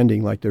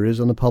understanding, like there is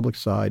on the public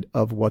side,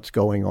 of what's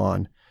going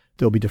on.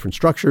 There'll be different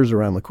structures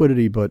around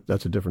liquidity, but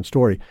that's a different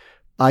story.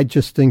 I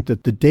just think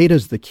that the data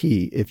is the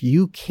key. If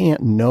you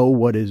can't know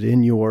what is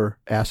in your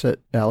asset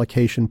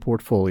allocation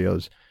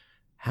portfolios,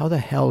 how the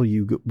hell are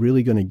you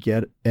really going to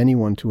get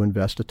anyone to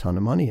invest a ton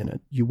of money in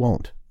it? You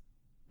won't.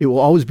 It will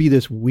always be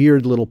this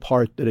weird little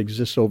part that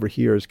exists over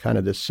here as kind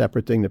of this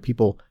separate thing that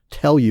people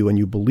tell you and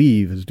you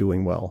believe is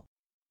doing well.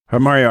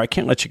 Mario, I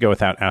can't let you go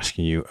without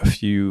asking you a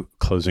few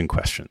closing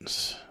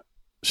questions.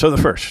 So the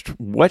first,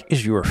 what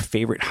is your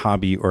favorite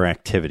hobby or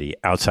activity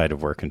outside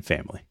of work and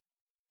family?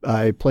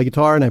 I play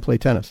guitar and I play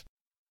tennis.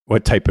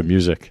 What type of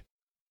music?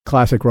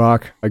 Classic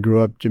rock. I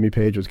grew up, Jimmy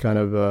Page was kind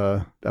of,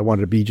 I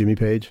wanted to be Jimmy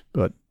Page,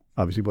 but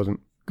obviously wasn't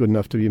good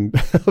enough to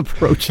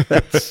approach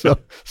that.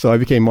 So I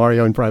became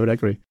Mario in private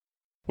equity.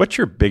 What's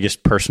your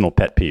biggest personal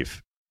pet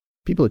peeve?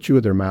 People that chew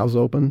with their mouths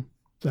open.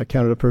 Does that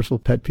count as a personal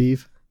pet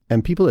peeve?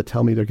 And people that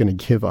tell me they're going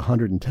to give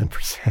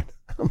 110%.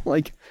 I'm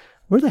like,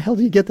 where the hell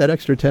do you get that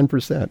extra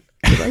 10%?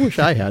 Because I wish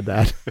I had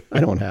that.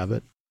 I don't have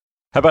it.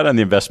 How about on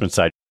the investment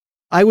side?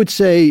 I would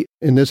say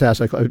in this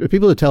asset class,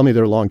 people that tell me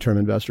they're long-term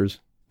investors,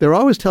 they're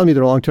always telling me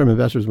they're long-term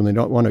investors when they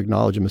don't want to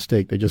acknowledge a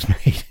mistake they just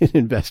made in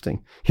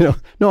investing.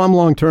 No, I'm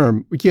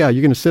long-term. Yeah,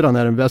 you're going to sit on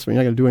that investment.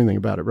 You're not going to do anything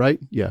about it, right?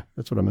 Yeah,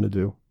 that's what I'm going to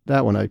do.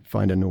 That one I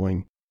find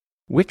annoying.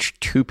 Which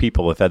two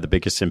people have had the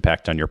biggest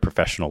impact on your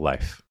professional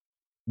life?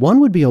 One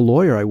would be a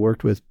lawyer I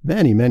worked with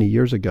many, many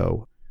years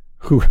ago,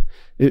 who,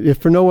 if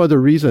for no other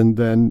reason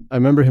than I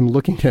remember him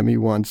looking at me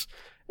once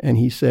and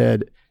he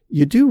said,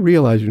 "You do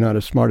realize you're not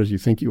as smart as you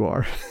think you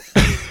are."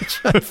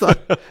 I thought,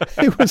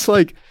 it was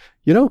like,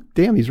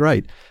 damn, he's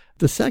right.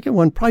 The second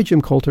one, probably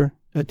Jim Coulter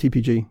at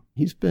TPG.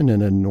 He's been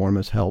an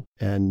enormous help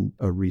and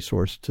a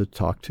resource to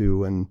talk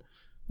to and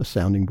a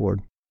sounding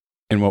board.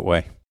 In what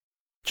way?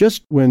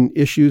 Just when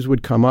issues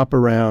would come up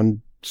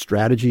around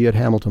strategy at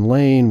Hamilton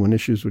Lane, when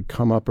issues would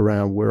come up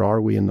around where are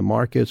we in the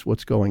markets,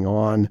 what's going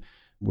on,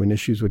 when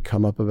issues would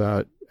come up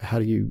about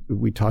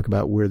we talk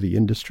about where the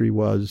industry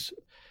was.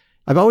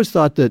 I've always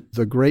thought that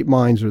the great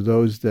minds are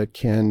those that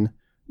can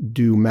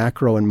do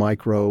macro and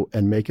micro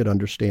and make it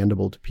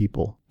understandable to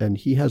people. And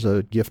he has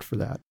a gift for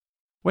that.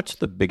 What's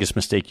the biggest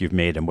mistake you've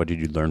made and what did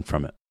you learn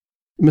from it?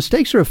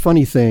 Mistakes are a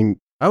funny thing.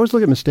 I always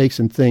look at mistakes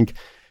and think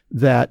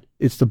that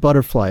it's the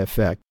butterfly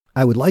effect.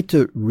 I would like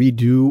to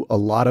redo a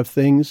lot of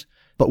things,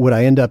 but would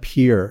I end up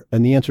here?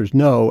 And the answer is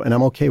no, and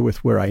I'm okay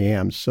with where I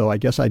am. So I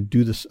guess I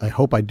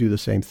hope I do the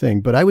same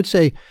thing. But I would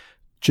say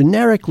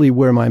generically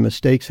where my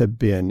mistakes have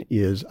been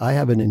is I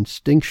have an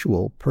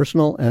instinctual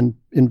personal and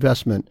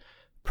investment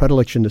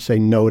predilection to say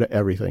no to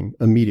everything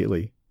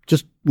immediately.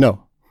 Just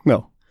no.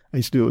 I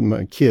used to do it with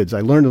my kids.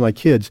 I learned with my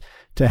kids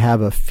to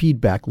have a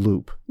feedback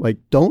loop. Like,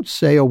 don't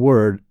say a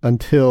word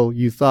until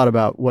you thought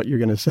about what you're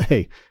going to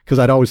say. Because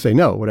I'd always say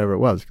no, whatever it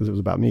was, because it was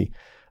about me.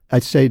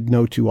 I'd say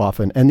no too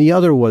often. And the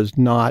other was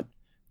not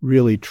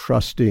really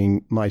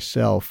trusting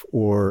myself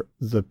or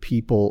the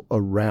people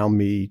around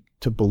me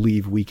to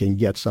believe we can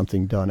get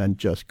something done and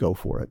just go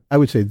for it. I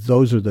would say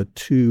those are the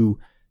two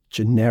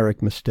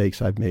generic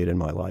mistakes I've made in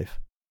my life.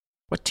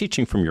 What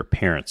teaching from your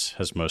parents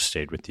has most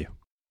stayed with you?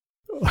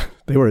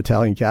 They were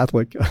Italian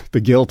Catholic. The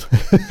guilt.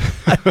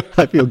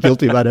 I feel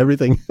guilty about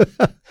everything.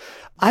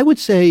 I would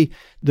say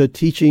the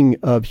teaching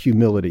of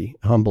humility,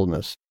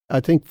 humbleness. I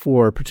think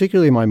for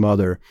particularly my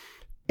mother,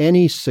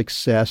 any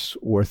success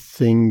or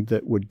thing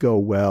that would go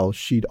well,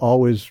 she'd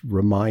always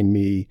remind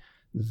me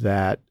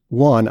that,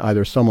 one,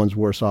 either someone's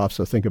worse off,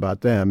 so think about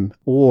them,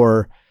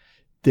 or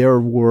there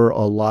were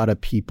a lot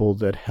of people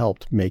that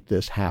helped make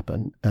this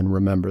happen, and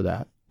remember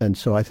that. And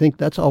so I think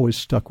that's always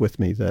stuck with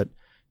me that,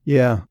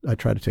 yeah, I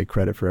try to take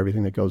credit for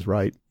everything that goes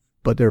right,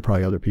 but there are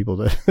probably other people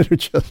that are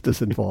just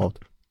as involved.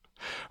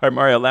 All right,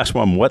 Mario, last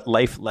one. What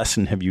life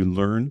lesson have you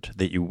learned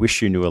that you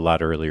wish you knew a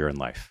lot earlier in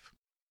life?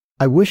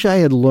 I wish I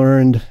had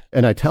learned,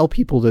 and I tell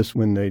people this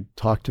when they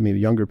talk to me, the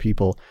younger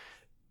people,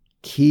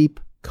 keep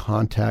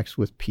contacts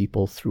with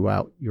people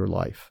throughout your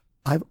life.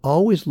 I've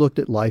always looked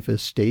at life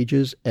as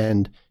stages,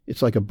 and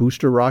it's like a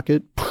booster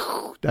rocket.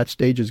 That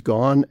stage is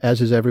gone, as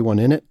is everyone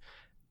in it.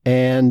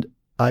 And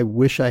I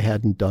wish I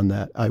hadn't done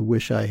that. I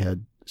wish I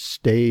had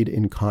stayed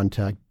in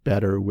contact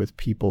better with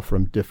people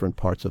from different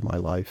parts of my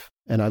life.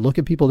 And I look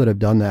at people that have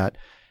done that,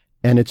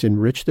 and it's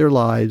enriched their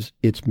lives.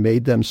 It's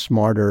made them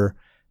smarter,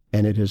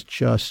 and it has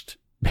just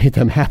made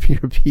them happier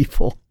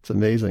people. It's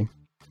amazing.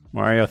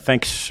 Mario,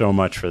 thanks so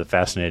much for the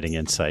fascinating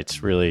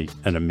insights. Really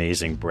an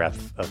amazing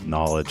breadth of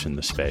knowledge in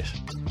the space.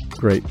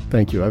 Great.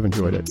 Thank you. I've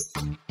enjoyed it.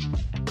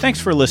 Thanks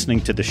for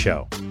listening to the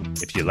show.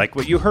 If you like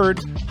what you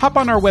heard, hop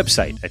on our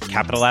website at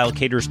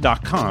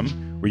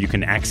capitalallocators.com, where you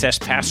can access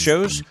past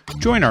shows,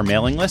 join our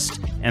mailing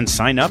list, and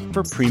sign up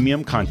for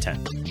premium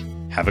content.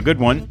 Have a good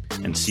one,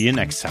 and see you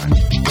next time.